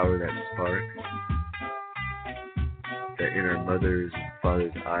extra power, that spark, that in our mother's and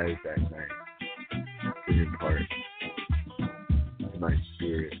father's eyes that night can impart to my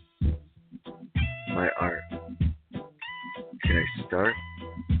spirit, my art. Can I start?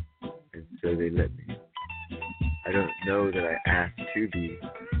 And so they let me. I don't know that I asked to be,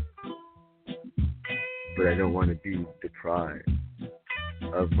 but I don't want to be deprived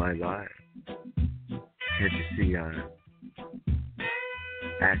of my life. Can't you see I'm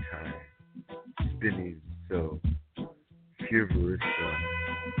at high, spinning so furious,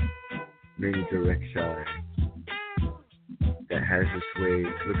 many direct shy, that has this way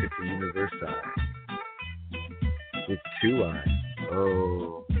to look at the universe eye, with two eyes,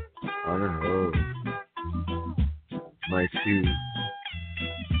 oh, on and oh. My two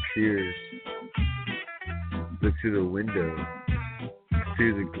peers look through the window,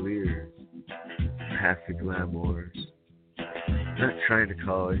 through the glears, past the glamours. Not trying to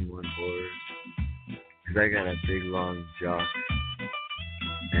call anyone whores, 'cause I got a big long jock,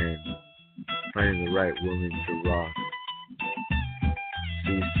 and finding the right woman to rock.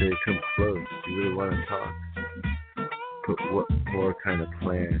 So you say, come close, you really want to talk? Put what more kind of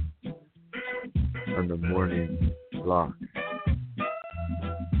plan on the morning block?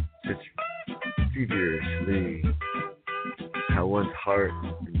 Such feverishly, how one's heart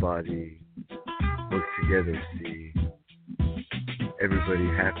and body work together, see. Everybody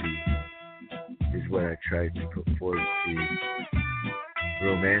happy is what I tried to put forward, see.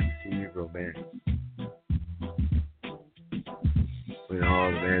 Romance. When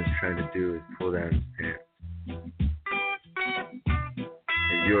all the man's trying to do is pull down his pants.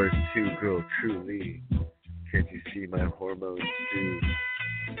 And yours too, girl, truly. Can't you see my hormones do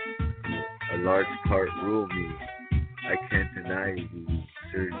a large part rule me? I can't deny the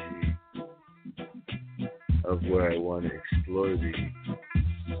surgery of where I want to explore thee.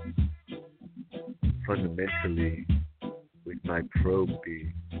 Fundamentally, with my probe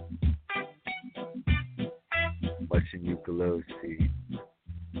be watching you glow, see.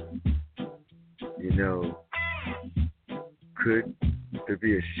 You know, could there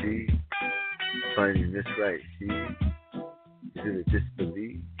be a she finding this right he? Is it a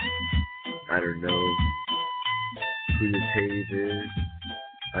disbelief? I don't know who this Have is.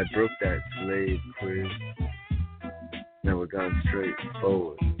 I broke that slave quiz. Now we're gone straight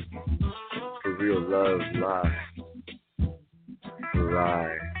forward. For real love, lie. For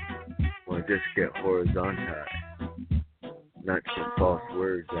I wanna just get horizontal, not some false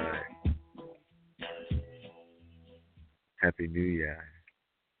words. Happy New Year.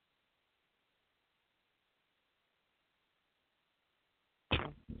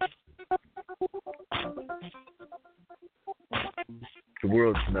 The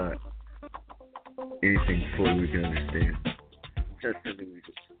world's not anything fully we can understand. It's not something we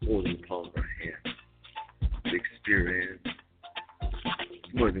just hold in the palm of our hand. The experience.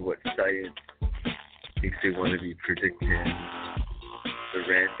 It's more than what science thinks they want to be predicting. The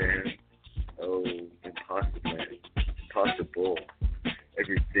random. Oh, impossible.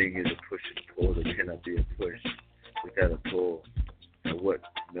 Everything is a push and pull. There cannot be a push without a pull. Now what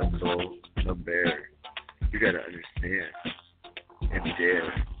number? You gotta understand and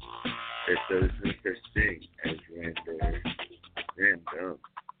dare that those no such thing as random.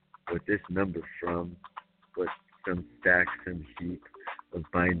 What this number from? What some stack, some heap of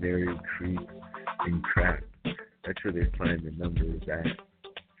binary creep and crap. That's where they find the number that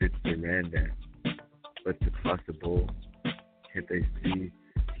fits the random. But the possible, can't they see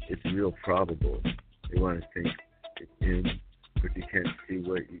it's real probable? They want to think it's in, but you can't see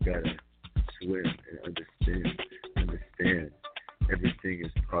what you gotta swim and understand. Everything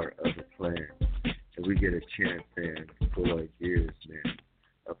is part of a plan. And we get a chance and pull our gears, man.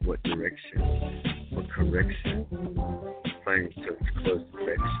 Of what direction, what correction, finding such close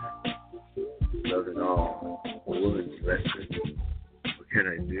affection. Love and all, a woman's lesson. What can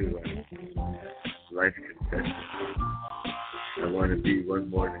I do? Life confession. I want to be one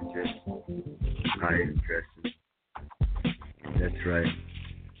more than just high and dressing. That's right.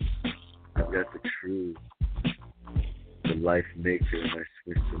 I've got the truth. The life maker, my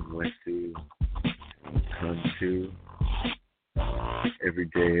Swiss and Wessu. Come to every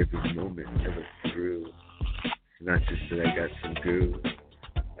day, every moment, ever through. It's not just that I got some goo.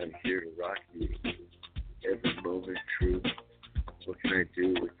 I'm here to rock you. Every moment true. What can I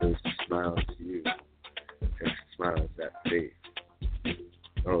do with those smiles to you? That smiles, that face.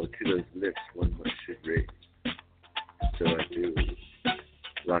 Oh, to those lips one must should raise. So I do.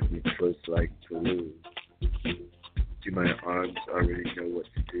 Lock me close like glue. Do my arms already know what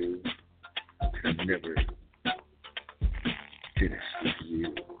to do? I'm never finished with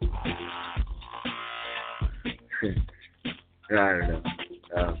you. I don't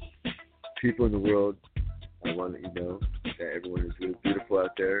know. People in the world, I want to let you know that everyone is really beautiful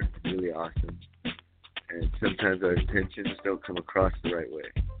out there, really awesome. And sometimes our intentions don't come across the right way.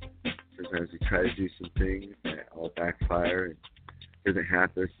 Sometimes we try to do some things that all backfire and doesn't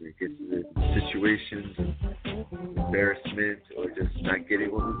happen, and it gets into situations of embarrassment or just not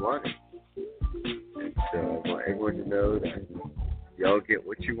getting what we wanted. And so I want everyone to know that y'all get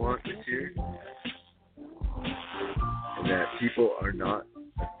what you want this year, and that people are not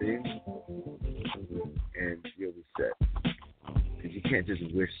a thing, and you'll be set. Because you can't just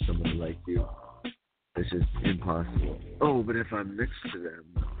wish someone to like you. It's just impossible. Oh, but if I'm next to them,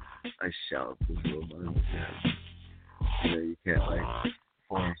 I shall fulfill my intent. You can't like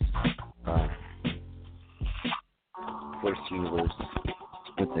force universe.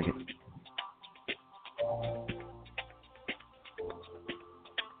 1 second.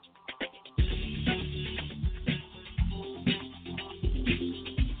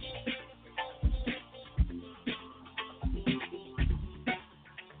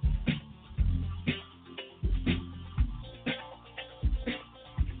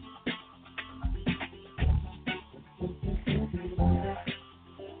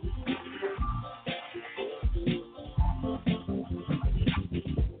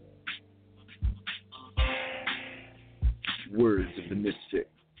 Words of the mystic.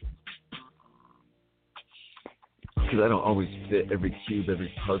 Because I don't always fit every cube,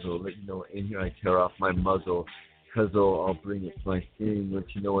 every puzzle. Let you know in here I tear off my muzzle. Puzzle, I'll bring it to my thing.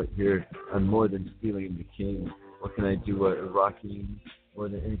 Let you know what here, I'm more than stealing the king. What can I do? What rocking more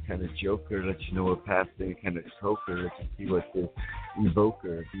than any kind of joker. Let you know what past any kind of choker. Let you see what this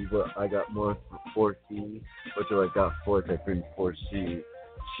evoker. Be what I got more for 4C. What do I got for it? I bring 4C.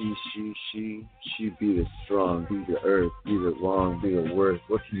 She be the strong, be the earth, be the wrong, be the worth.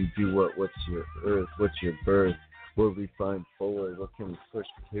 What can you do? What's your earth? What's your birth? What we find forward? What can we push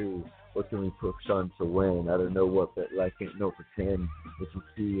to? What can we push on to win? I don't know what, but life ain't no pretend. What you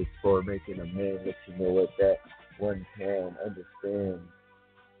see is for making a man. Let you know what that one can understand.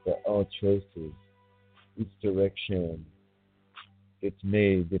 That all choices, each direction, it's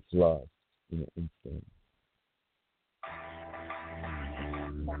made, it's lost in an instant.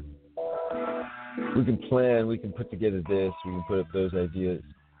 We can plan, we can put together this, we can put up those ideas.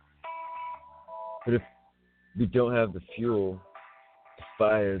 But if we don't have the fuel, the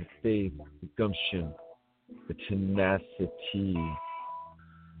fire, the faith, the gumption, the tenacity,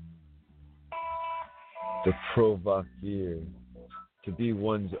 the provocateur, to be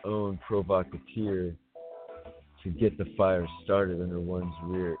one's own provocateur, to get the fire started under one's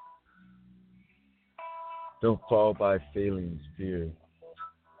rear. Don't fall by failing's fear.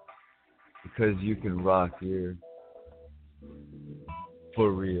 Because you can rock here,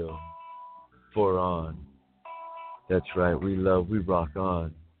 for real, for on. That's right, we rock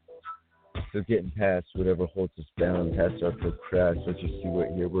on. So getting past whatever holds us down, past our procrast. Let you see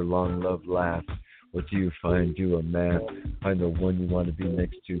what here, we're long love laugh. What do you find? Do a math. Find the one you want to be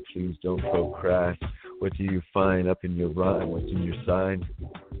next to. Please don't procrast. What do you find up in your rhyme? What's in your sign?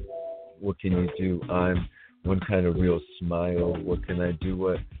 What can you do? I'm one kind of real smile. What can I do?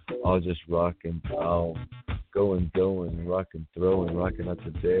 What? I'll just rock and I'll go and rock and throw and rocking up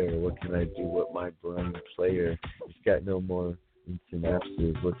to there. What can I do? What my brain player? It's got no more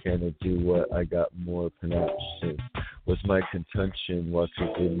synapses. What can I do? What I got more synapses. What's my contention? What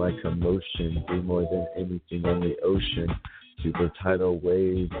could be my commotion? Be more than anything on the ocean. Super tidal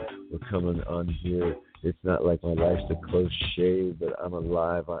wave. We're coming on here. It's not like my life's a close shave, but I'm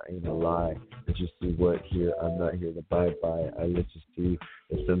alive, I ain't a lie. Let you see what here, I'm not here to bye-bye. I let you see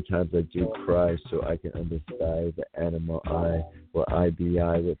that sometimes I do cry so I can understand the animal eye. What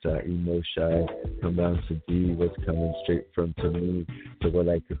IBI, what's our emo shy, come down to D, what's coming straight from to me. So what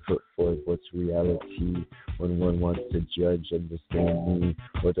I could put forth, what's reality. When one wants to judge, understand me.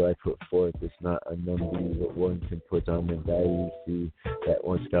 What do I put forth? It's not a number. What one can put on the diary, see. That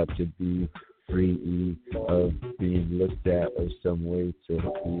one's got to be free of being looked at or some way to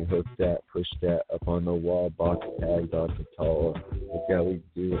be hooked at, pushed at, up on the wall, box tagged on the tall. Look how we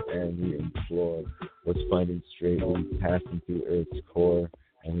do and we implore. What's finding straight, we passing through Earth's core,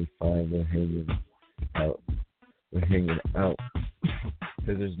 and we find we're hanging out. We're hanging out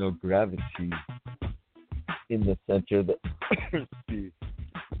because there's no gravity in the center of the Earth.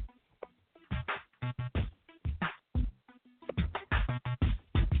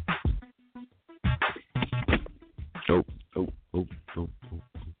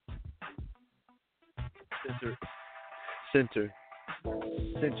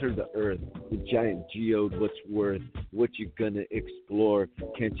 Center the earth, the giant geode, what's worth, what you gonna explore.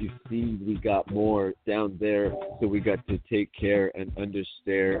 Can't you see we got more down there? So we got to take care and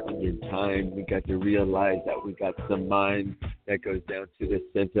understand under time. We got to realize that we got some mind that goes down to the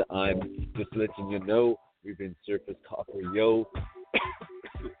center. I'm just letting you know, we've been surface copper, yo.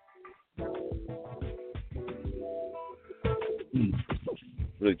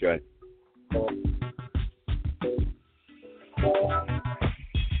 Really dry.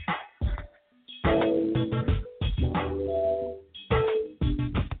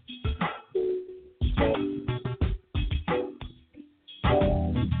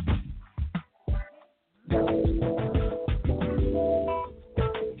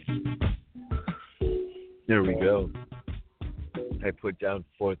 There we go. I put down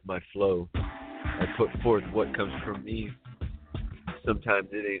forth my flow. I put forth what comes from me. Sometimes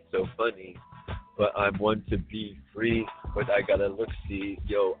it ain't so funny, but I'm one to be free. But I gotta look, see,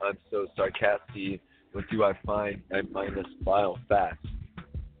 yo, I'm so sarcastic. What do I find? I mindless file fast.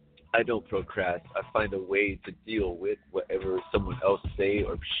 I don't procrast. I find a way to deal with whatever someone else say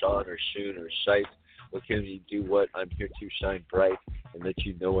or Sean or Shoon or Shite. What can you do? What? I'm here to shine bright and let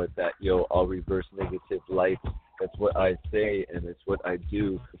you know what that, yo, I'll reverse negative light. That's what I say and it's what I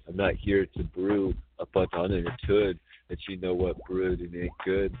do. I'm not here to brew a butt on it hood. That you know what brewed and ain't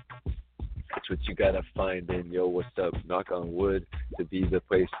good. That's what you gotta find in, yo, what's up? Knock on wood to be the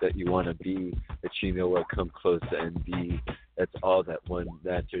place that you wanna be. That you know what, come close and be. That's all that one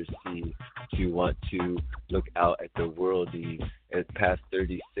matters see. You want to look out at the worldy at past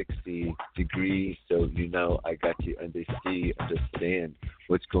 30, 60 degrees. So you know I got you understand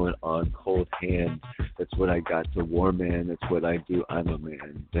what's going on, cold hand. That's what I got to war, man. That's what I do, I'm a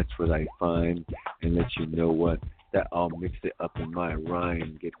man. That's what I find and let you know what. That I'll mix it up in my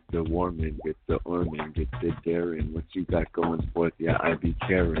rhyme. Get the warming, get the orming, get the daring. What you got going forth, yeah, I be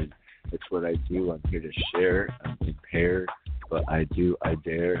caring. That's what I do. I'm here to share. I'm prepared, but I do, I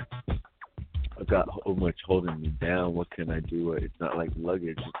dare. I've got so much holding me down. What can I do? It's not like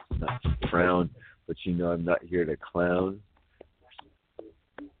luggage. It's not to frown. But you know I'm not here to clown.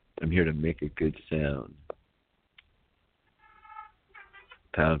 I'm here to make a good sound.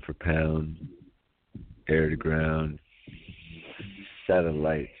 Pound for pound. Air to ground,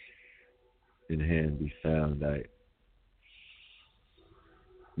 satellites in hand be found. I'm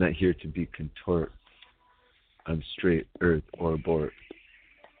not here to be contort. I'm straight earth or abort.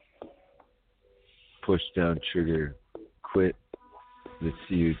 Push down trigger, quit. Let's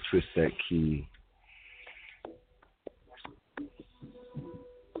see you twist that key.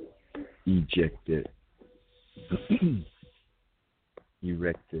 Eject it.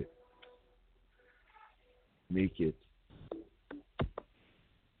 Erect it. Make it,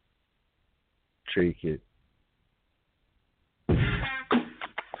 take it,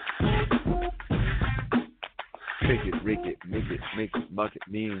 rake it, make it, mock it,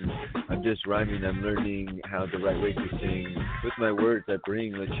 mean. I'm just rhyming, I'm learning how the right way to sing. With my words I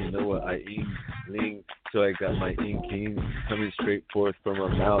bring, let you know what I ling. So I got my inking coming straight forth from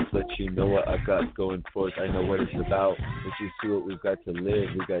my mouth. Let you know what I've got going forth. I know what it's about. Let you see what we've got to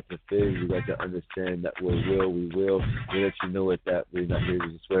live. We got to fig. We got to understand that we will. We let you know what that we're not here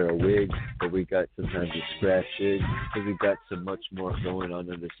to just wear a wig, but we got sometimes to scratch it. Because we got so much more going on.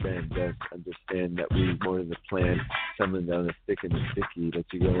 Understand that we more than the plan. Coming down the thick and the sticky that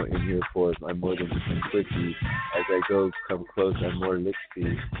you go in here for. I'm more than just a quickie. As I go, come close. I'm more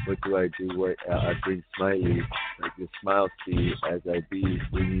licksy. What do I do? What I bring smiley, like the smile see as I be,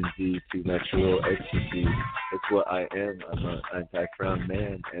 bringing thee to natural ecstasy. That's what I am. I'm an anti-frown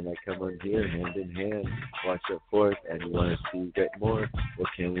man, and I come on here hand in hand. Watch it forth, and you want to see get more. What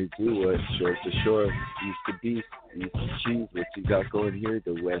can we do? What shore to shore, east to beast, east to cheese. What you got going here?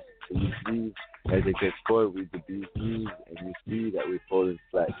 The west to east leaves. As it gets forward, we the bees knees, and you see that we fold in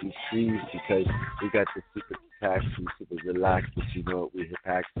flat these trees because we got the super tax, we super relaxed, but you know we hit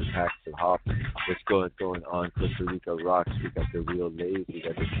packs and hop. What's going on? Costa Rica rocks. We got the real lays. We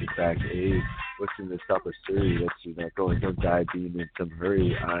got the kickback A's. What's in the stop of Surrey? Let's you not going. Don't die being in some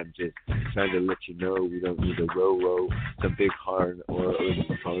hurry. I'm just trying to let you know we don't need a row. Some big horn or in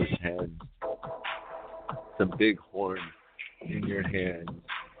colors hands. Some big horn in your hand.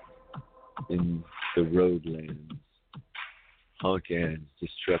 In the roadlands, honk and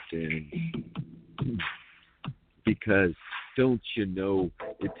disrupting. Because don't you know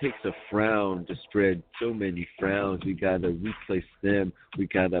it takes a frown to spread so many frowns. We gotta replace them. We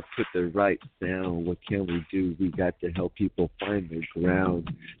gotta put the right sound. What can we do? We got to help people find their ground.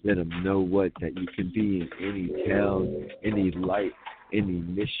 Let them know what that you can be in any town, any light, any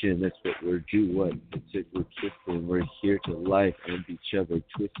mission. That's what we're doing. What it's it we're twisting. We're here to life and each other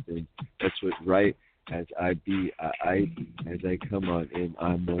twisting. That's what right. As I be, as I come on in,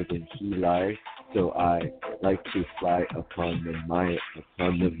 I'm more than he lies. So I like to fly upon the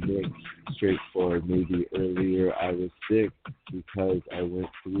mix. Straightforward, maybe earlier I was sick because I went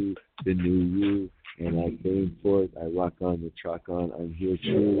through the new you. And I came forth, I rock on the truck on, I'm here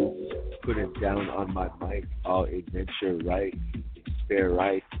true. Put it down on my mic, all adventure right. Spare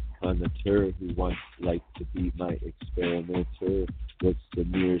right, connoisseur who wants like to be my experimenter. What's the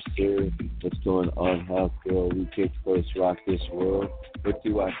near sir? What's going on, house girl? We kick first, rock this world. What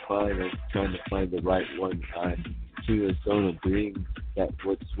do I find? I'm trying to find the right one. To is gonna bring that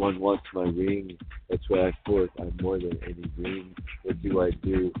what's one wants my ring. That's what I forth. I'm more than any ring. What do I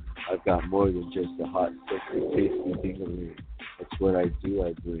do? I've got more than just a hot, sexy, tasty ding-a-ling. That's what I do.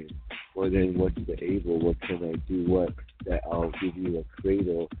 I bring. Or then what's the able? What can I do? What? That I'll give you a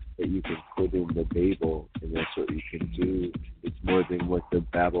cradle that you can put in the Babel, and that's what you can do. It's more than what the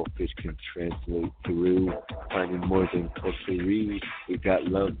Babel fish can translate through. Finding more than culture. We got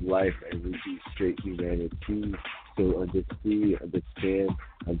love, life, and we do straight humanity. So understand,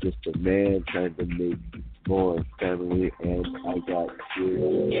 I'm just a man trying to make more family, and I got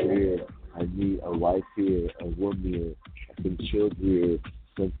career. I need a wife here, a woman here, some children here,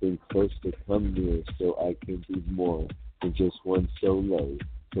 something close to come near, so I can do more than just one solo.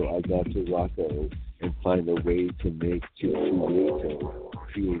 So I got to rock out and find a way to make to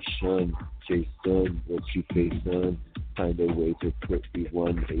creation. Jason, what you pay, son? Find a way to put me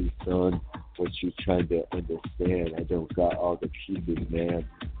one a son. What you trying to understand? I don't got all the pieces, man.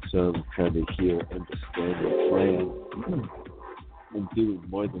 So I'm trying to hear, understand, and plan. And do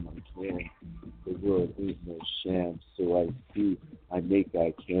more than I can. The world ain't no sham, so I see, I make,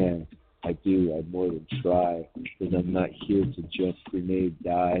 I can. I do, I more than try, because I'm not here to just grenade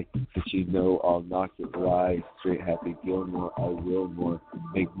die, but you know I'll knock it right, straight Happy Gilmore, I will more,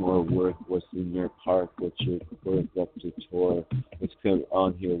 make more work, what's in your park, what's your birth up to tour, let's come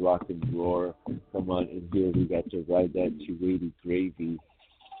on here, rock and roar, come on in here, we got to ride that 280 gravy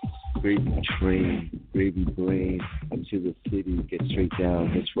train, gravy brain, into the city, get straight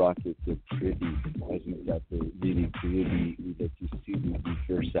down, let's rock it to pretty, as we got the nitty gritty, we let you see me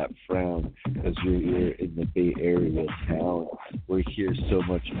reverse that frown, cause we're here in the Bay Area town, we're here so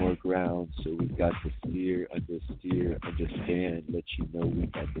much more ground, so we got to understand, let you know we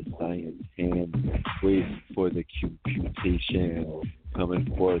got the science hand, wait for the computation, coming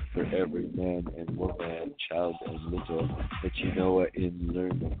forth for every man and woman, child and little. Let you know what in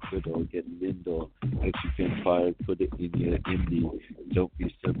learn the fiddle, get lindle. Let you can fire, put it in your indie. Don't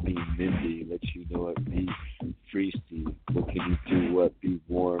be so mean, Mindy. Let you know what be freesty. What can you do? What be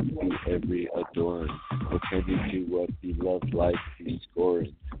warm? Be every adorned. What can you do? What be love life? Be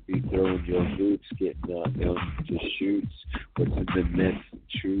scoring. Be throwing your hoops, getting out to shoots. What's in the next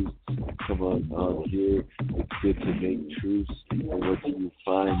truth? Come on here. It's good to make truths. And what do you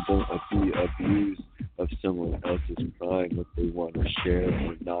find? Don't be abused of someone else's crime, what they want to share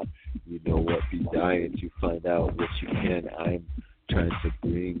or not. You know what? Be dying to find out what you can. I'm trying to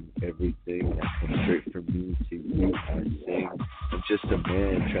bring everything that comes straight from me to you. I sing. I'm just a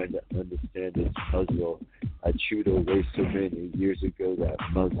man trying to understand this puzzle. I chewed away so many years ago that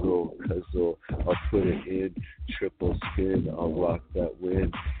muzzle. I'll put it in triple spin. I'll rock that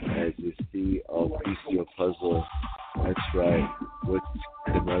win. As you see, I'll piece your puzzle. That's right. What's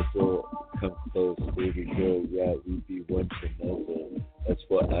the muzzle? Come close, baby girl. Yeah, we be one to nuzzle. That's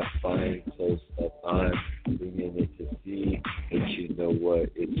what I find close up. I'm bringing it to see. And you know what?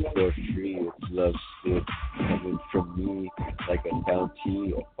 It's for free. It's love stick coming from me like a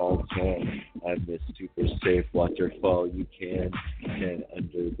bounty, a fountain. I'm a super safe waterfall. You can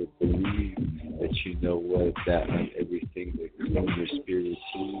under the belief that you know what? That I'm everything that clean your spirit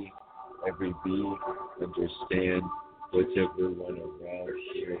tea. Every bee understand what's everyone around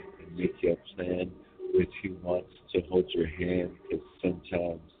here and make your plan with who wants to hold your hand, because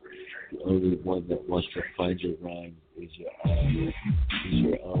sometimes the only one that wants to find your rhyme is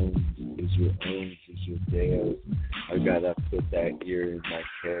your own, is your theirs. I gotta put that ear in my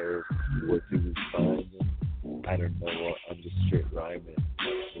cares. What do we find? I don't know, I'm just straight rhyming.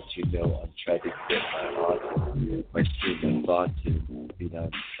 But you know, I'm trying to get my autumn, my stream of thought to be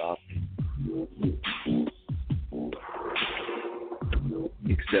non-stopping.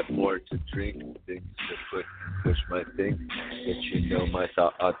 Except more to drink, things to push my thing. But you know, my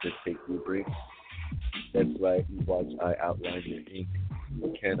thought ought to take you brink. That's right, you watch, I outline your ink.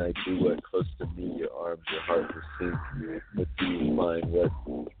 What can I do? What close to me, your arms, your heart will sink. What do you find? What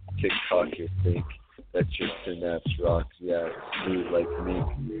TikTok you think? That's your synapse rock, yeah, it's smooth like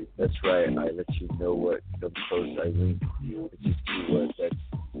mink. That's right, I let you know what, come close, I wink. But just do what,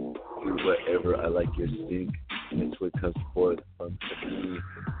 do whatever, I like your stink. That's what comes forth from me.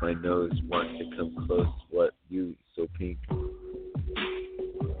 My nose wants to come close, what you, so pink.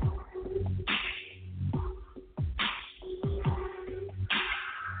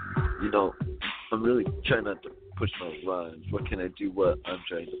 You know, I'm really trying not to push my rhymes. What can I do? What I'm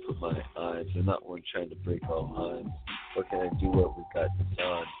trying to put my eyes. I'm not one trying to break all minds. What can I do? What we got the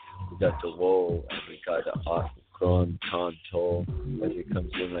sun, we got the woe, and we got the Omicron toll. As it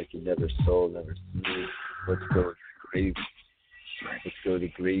comes in like you never saw, never seen. Let's go to gravy. Let's go to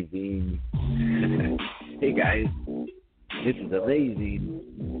gravy. Hey guys, this is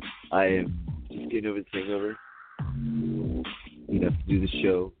amazing. I am just getting over the hangover. Enough to do the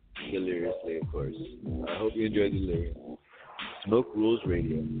show hilariously, of course. I hope you enjoy the lyrics. Smoke Rules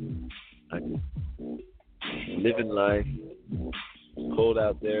Radio. I'm living life. It's cold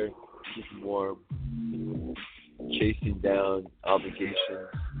out there, keeping warm, chasing down obligations,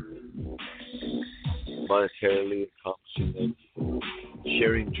 monetarily accomplishing them,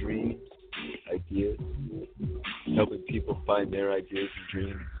 sharing dreams, ideas, helping people find their ideas and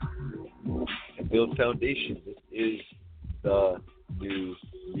dreams, and build foundations. This is the new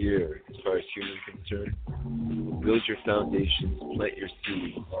year as far as human concerned. Build your foundations, plant your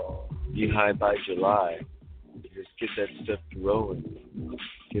seeds, be high by July. Just get that stuff growing.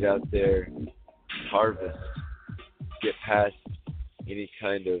 Get out there, harvest, get past any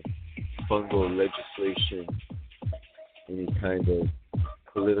kind of fungal legislation, any kind of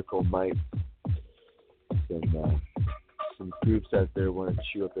political might. Some groups out there want to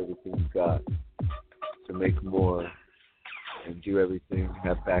chew up everything you've got to make more and do everything,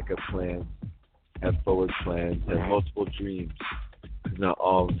 have backup plans, have forward plans, have multiple dreams. Because not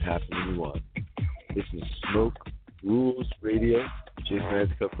all of them happen when you want. This is Smoke Rules Radio. Jason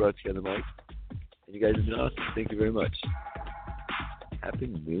Radcliffe brought you on the mic. And you guys have been awesome. Thank you very much. Happy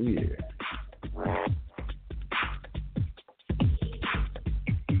New Year.